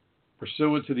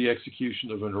pursuant to the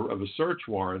execution of a search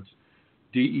warrant,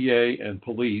 DEA and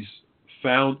police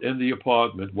found in the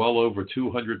apartment well over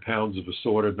 200 pounds of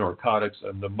assorted narcotics,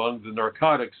 and among the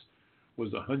narcotics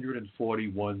was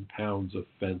 141 pounds of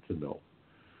fentanyl.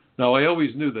 Now, I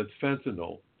always knew that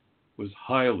fentanyl was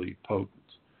highly potent,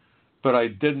 but I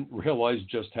didn't realize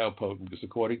just how potent, because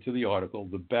according to the article,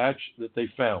 the batch that they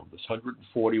found, this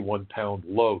 141-pound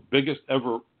load, biggest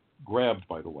ever grabbed,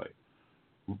 by the way,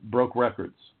 broke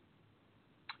records,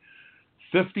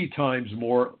 50 times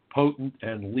more potent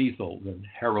and lethal than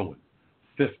heroin,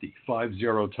 50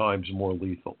 times more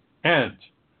lethal. And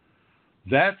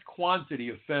that quantity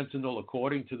of fentanyl,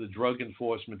 according to the Drug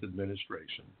Enforcement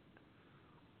Administration,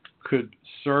 could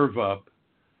serve up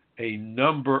a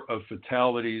number of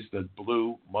fatalities that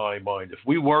blew my mind. If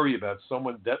we worry about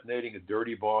someone detonating a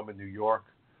dirty bomb in New York,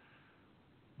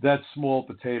 that's small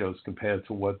potatoes compared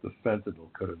to what the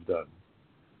fentanyl could have done.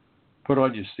 Put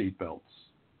on your seatbelts.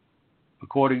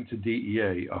 According to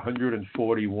DEA,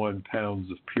 141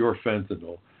 pounds of pure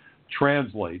fentanyl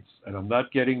translates, and I'm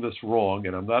not getting this wrong,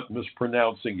 and I'm not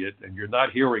mispronouncing it, and you're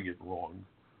not hearing it wrong,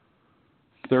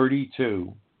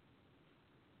 32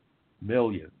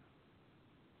 million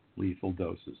lethal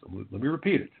doses. Let me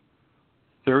repeat it.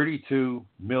 32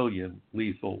 million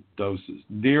lethal doses,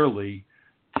 nearly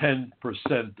 10%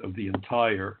 of the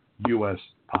entire U.S.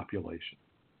 population.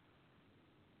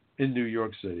 In New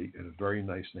York City, in a very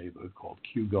nice neighborhood called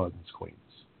Kew Gardens, Queens.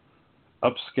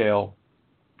 Upscale,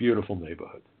 beautiful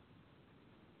neighborhood.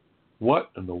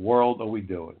 What in the world are we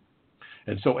doing?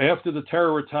 And so after the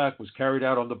terror attack was carried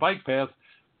out on the bike path,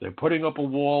 they're putting up a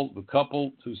wall. The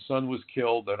couple whose son was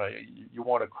killed, and you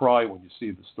want to cry when you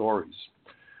see the stories,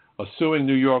 are suing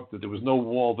New York that there was no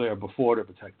wall there before to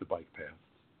protect the bike path.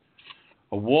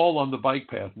 A wall on the bike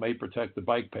path may protect the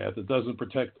bike path. It doesn't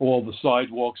protect all the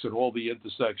sidewalks and all the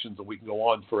intersections, and we can go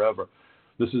on forever.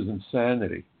 This is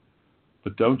insanity.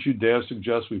 But don't you dare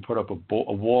suggest we put up a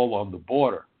wall on the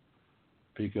border,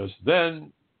 because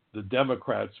then the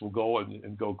Democrats will go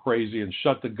and go crazy and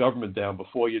shut the government down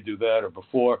before you do that, or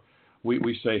before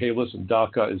we say, hey, listen,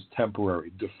 DACA is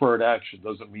temporary. Deferred action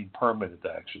doesn't mean permanent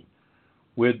action.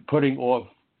 We're putting off,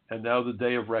 and now the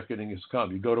day of reckoning has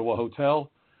come. You go to a hotel,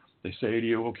 they say to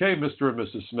you, okay, Mr. and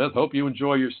Mrs. Smith, hope you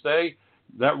enjoy your stay.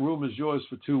 That room is yours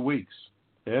for 2 weeks.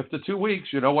 After 2 weeks,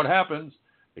 you know what happens?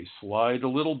 They slide a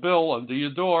little bill under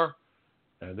your door,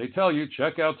 and they tell you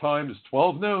checkout time is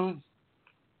 12 noon.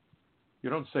 You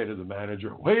don't say to the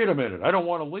manager, wait a minute, I don't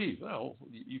want to leave. No,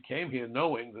 you came here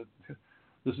knowing that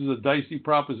this is a dicey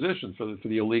proposition for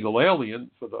the illegal alien,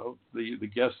 for the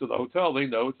guests of the hotel. They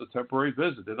know it's a temporary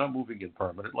visit. They're not moving in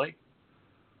permanently.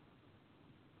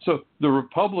 So the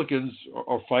Republicans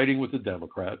are fighting with the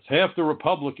Democrats. Half the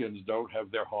Republicans don't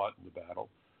have their heart in the battle.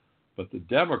 But the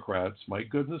Democrats, my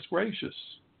goodness gracious,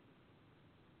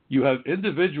 you have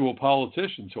individual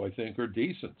politicians who I think are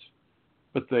decent,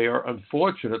 but they are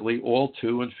unfortunately all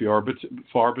too and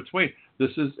far between.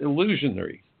 This is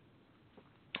illusionary.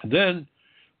 Then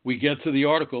we get to the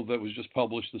article that was just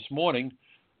published this morning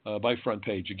by Front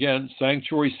Page. Again,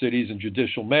 sanctuary cities and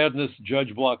judicial madness.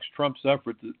 Judge blocks Trump's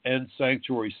effort to end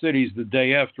sanctuary cities the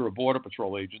day after a Border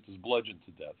Patrol agent is bludgeoned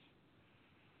to death.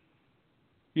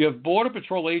 You have Border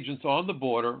Patrol agents on the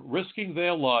border risking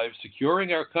their lives,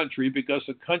 securing our country, because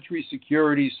a country's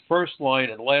security's first line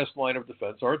and last line of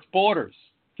defense are its borders.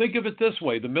 Think of it this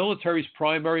way. The military's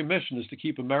primary mission is to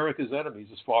keep America's enemies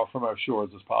as far from our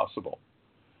shores as possible.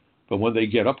 But when they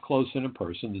get up close and in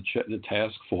person, the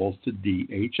task falls to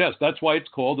DHS. That's why it's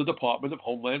called the Department of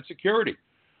Homeland Security.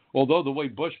 Although the way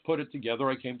Bush put it together,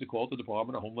 I came to call it the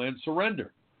Department of Homeland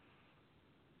Surrender.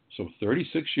 So a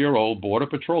 36-year-old Border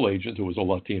Patrol agent who was a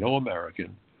Latino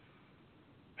American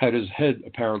had his head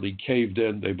apparently caved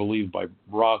in, they believe, by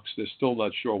rocks. They're still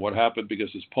not sure what happened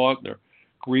because his partner,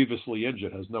 grievously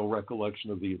injured, has no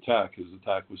recollection of the attack. His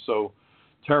attack was so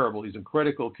terrible. He's in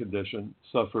critical condition,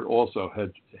 suffered also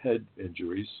head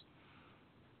injuries.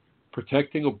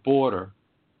 Protecting a border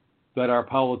that our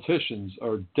politicians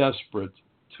are desperate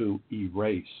to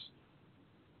erase.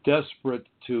 Desperate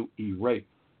to erase.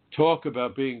 Talk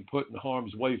about being put in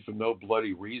harm's way for no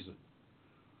bloody reason.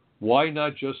 Why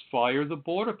not just fire the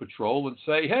Border Patrol and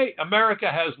say, hey, America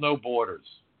has no borders?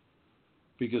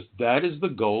 Because that is the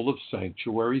goal of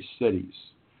sanctuary cities.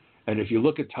 And if you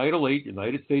look at Title 8,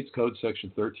 United States Code,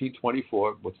 Section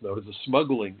 1324, what's known as a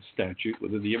smuggling statute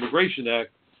within the Immigration Act,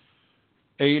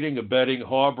 aiding, abetting,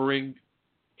 harboring,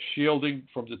 shielding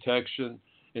from detection,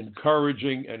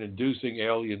 encouraging and inducing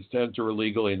aliens to enter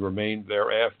illegally and remain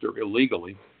thereafter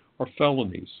illegally, are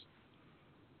felonies.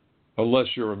 Unless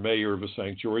you're a mayor of a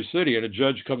sanctuary city and a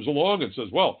judge comes along and says,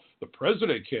 well, the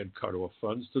president can't cut off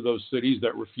funds to those cities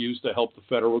that refuse to help the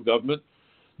federal government.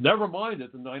 Never mind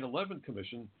that the 9/11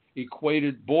 Commission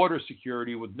equated border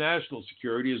security with national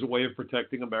security as a way of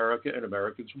protecting America and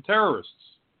Americans from terrorists.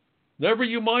 Never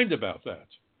you mind about that.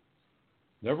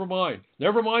 Never mind.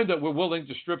 Never mind that we're willing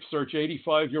to strip search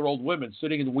 85-year-old women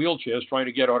sitting in wheelchairs trying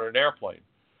to get on an airplane.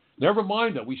 Never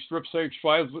mind that we strip search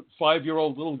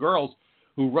five-year-old little girls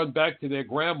who run back to their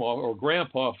grandma or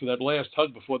grandpa for that last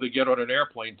hug before they get on an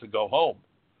airplane to go home.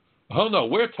 Oh, no,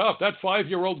 we're tough. That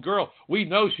 5-year-old girl, we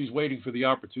know she's waiting for the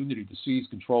opportunity to seize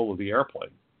control of the airplane.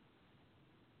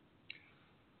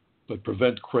 But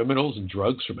prevent criminals and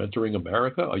drugs from entering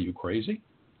America? Are you crazy?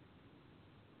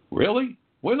 Really?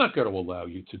 We're not going to allow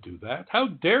you to do that. How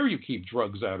dare you keep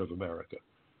drugs out of America?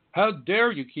 How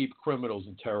dare you keep criminals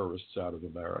and terrorists out of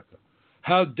America?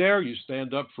 How dare you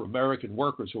stand up for American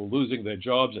workers who are losing their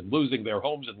jobs and losing their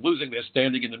homes and losing their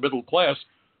standing in the middle class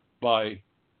by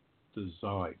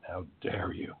design? How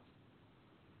dare you?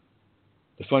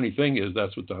 The funny thing is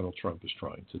that's what Donald Trump is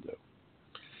trying to do.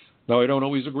 Now, I don't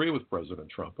always agree with President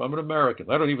Trump. I'm an American.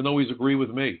 I don't even always agree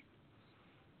with me.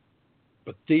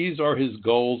 But these are his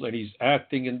goals, and he's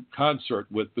acting in concert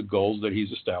with the goals that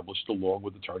he's established along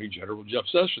with Attorney General Jeff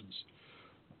Sessions.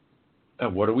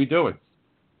 And what are we doing?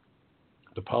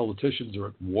 The politicians are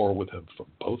at war with him from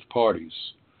both parties,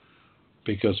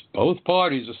 because both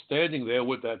parties are standing there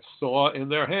with that saw in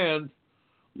their hand,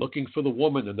 looking for the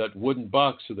woman in that wooden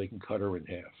box so they can cut her in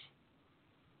half.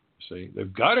 See,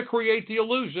 they've got to create the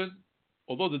illusion,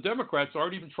 although the Democrats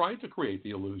aren't even trying to create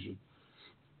the illusion.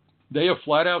 They have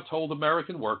flat out told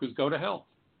American workers, go to hell.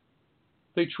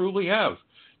 They truly have.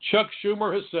 Chuck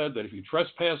Schumer has said that if you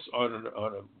trespass on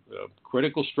a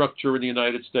critical structure in the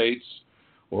United States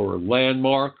or a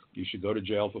landmark, you should go to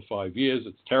jail for 5 years.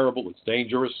 It's terrible. It's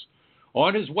dangerous.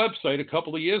 On his website a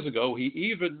couple of years ago, he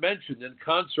even mentioned, in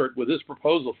concert with his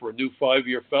proposal for a new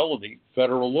 5-year felony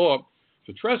federal law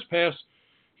for trespass,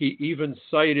 he even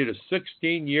cited a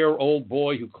 16-year-old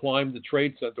boy who climbed the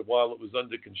Trade Center while it was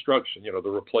under construction, the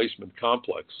replacement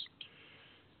complex,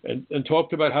 and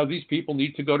talked about how these people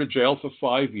need to go to jail for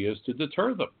 5 years to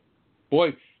deter them.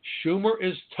 Boy, Schumer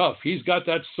is tough. He's got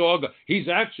that saw. He's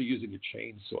actually using a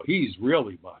chainsaw. He's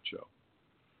really macho.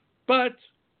 But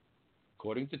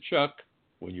according to Chuck,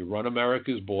 when you run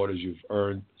America's borders, you've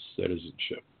earned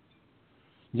citizenship.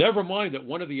 Never mind that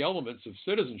one of the elements of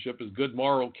citizenship is good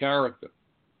moral character.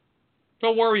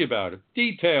 Don't worry about it.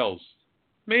 Details.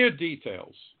 Mere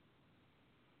details.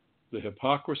 The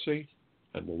hypocrisy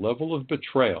and the level of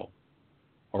betrayal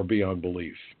are beyond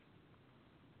belief.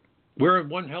 We're in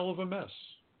one hell of a mess.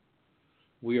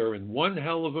 We are in one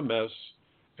hell of a mess,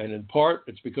 and in part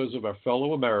it's because of our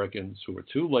fellow Americans who are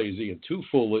too lazy and too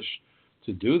foolish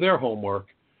to do their homework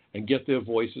and get their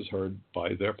voices heard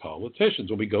by their politicians.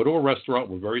 When we go to a restaurant,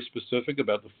 we're very specific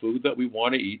about the food that we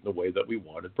want to eat and the way that we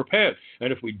want it prepared.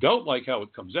 And if we don't like how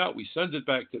it comes out, we send it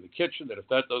back to the kitchen, and if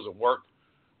that doesn't work,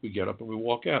 we get up and we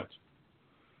walk out.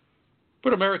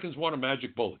 But Americans want a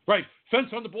magic bullet. Right, fence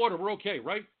on the border, we're okay,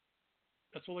 right?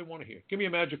 That's all they want to hear. Give me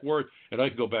a magic word, and I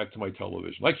can go back to my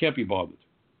television. I can't be bothered.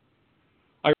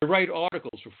 I write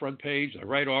articles for Front Page. I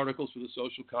write articles for the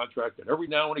Social Contract, and every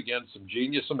now and again, some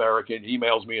genius American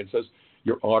emails me and says,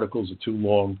 your articles are too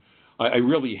long. I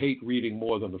really hate reading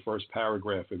more than the first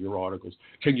paragraph of your articles.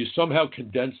 Can you somehow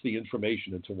condense the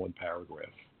information into one paragraph?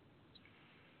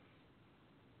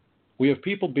 We have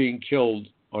people being killed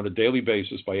on a daily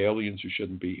basis by aliens who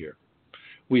shouldn't be here.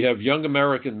 We have young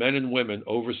American men and women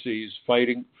overseas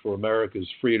fighting for America's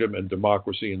freedom and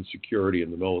democracy and security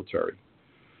in the military.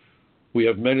 We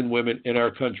have men and women in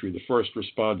our country, the first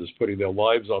responders, putting their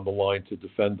lives on the line to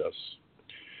defend us.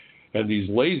 And these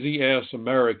lazy-ass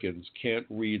Americans can't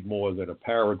read more than a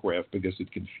paragraph because it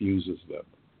confuses them.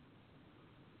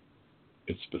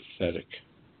 It's pathetic.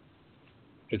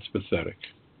 It's pathetic.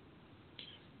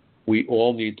 We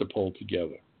all need to pull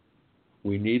together.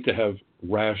 We need to have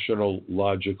rational,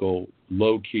 logical,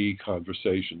 low-key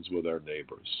conversations with our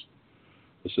neighbors.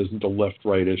 This isn't a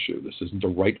left-right issue. This isn't a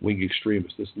right-wing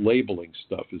extremist. This labeling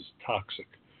stuff is toxic.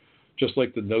 Just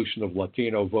like the notion of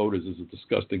Latino voters is a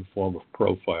disgusting form of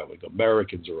profiling.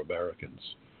 Americans are Americans.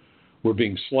 We're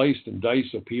being sliced and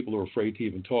diced so people are afraid to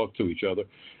even talk to each other.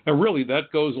 And really,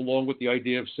 that goes along with the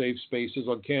idea of safe spaces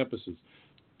on campuses.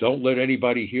 Don't let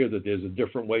anybody hear that there's a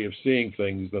different way of seeing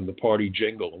things than the party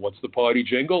jingle. And what's the party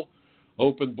jingle?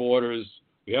 Open borders.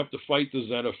 We have to fight the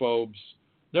xenophobes.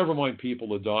 Never mind,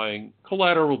 people are dying.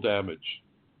 Collateral damage.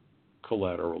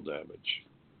 Collateral damage.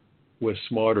 We're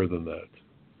smarter than that.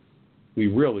 We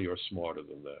really are smarter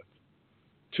than that.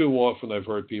 Too often I've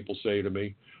heard people say to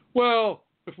me, well,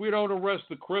 if we don't arrest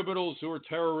the criminals who are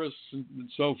terrorists and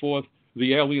so forth,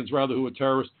 the aliens rather who are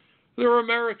terrorists, there are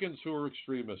Americans who are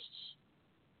extremists.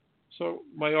 So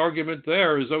my argument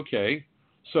there is, okay,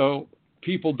 so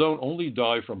people don't only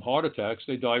die from heart attacks,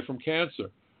 they die from cancer.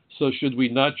 So should we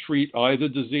not treat either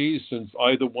disease since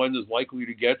either one is likely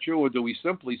to get you, or do we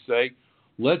simply say,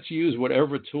 let's use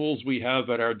whatever tools we have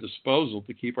at our disposal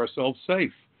to keep ourselves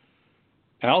safe?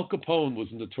 Al Capone was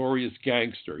a notorious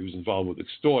gangster. He was involved with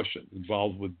extortion,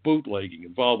 involved with bootlegging,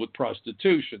 involved with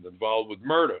prostitution, involved with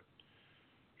murder.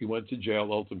 He went to jail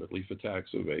ultimately for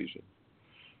tax evasion.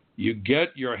 You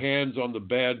get your hands on the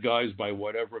bad guys by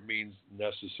whatever means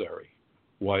necessary,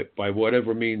 by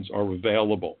whatever means are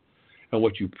available. And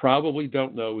what you probably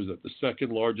don't know is that the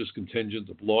second largest contingent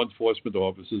of law enforcement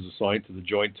officers assigned to the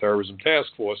Joint Terrorism Task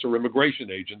Force are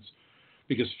immigration agents,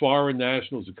 because foreign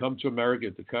nationals who come to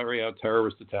America to carry out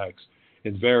terrorist attacks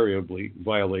invariably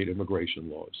violate immigration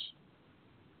laws.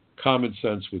 Common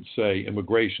sense would say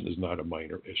immigration is not a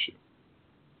minor issue.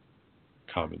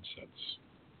 Common sense.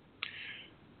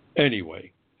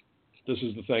 Anyway, This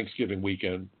is the Thanksgiving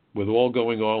weekend. With all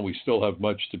going on, we still have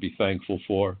much to be thankful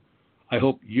for. I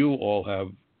hope you all have,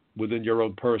 within your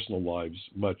own personal lives,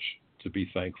 much to be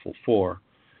thankful for.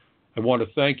 I want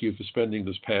to thank you for spending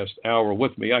this past hour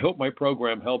with me. I hope my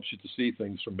program helps you to see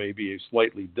things from maybe a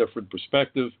slightly different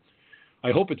perspective.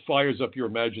 I hope it fires up your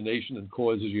imagination and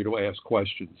causes you to ask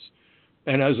questions.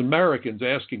 And as Americans,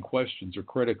 asking questions are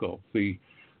critical. The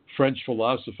French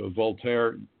philosopher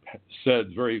Voltaire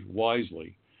said very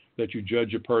wisely that you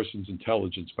judge a person's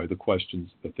intelligence by the questions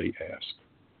that they ask.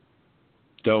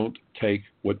 Don't take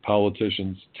what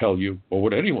politicians tell you or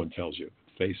what anyone tells you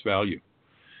at face value.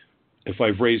 If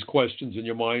I've raised questions in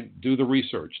your mind, do the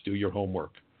research, do your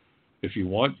homework. If you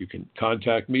want, you can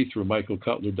contact me through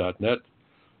michaelcutler.net.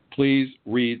 Please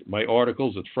read my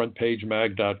articles at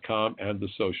frontpagemag.com and The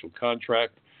Social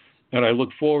Contract. And I look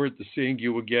forward to seeing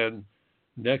you again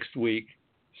next week,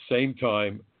 same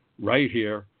time, right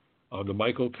here on the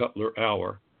Michael Cutler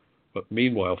Hour. But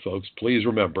meanwhile, folks, please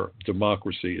remember,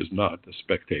 democracy is not a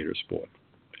spectator sport.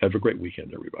 Have a great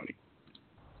weekend, everybody.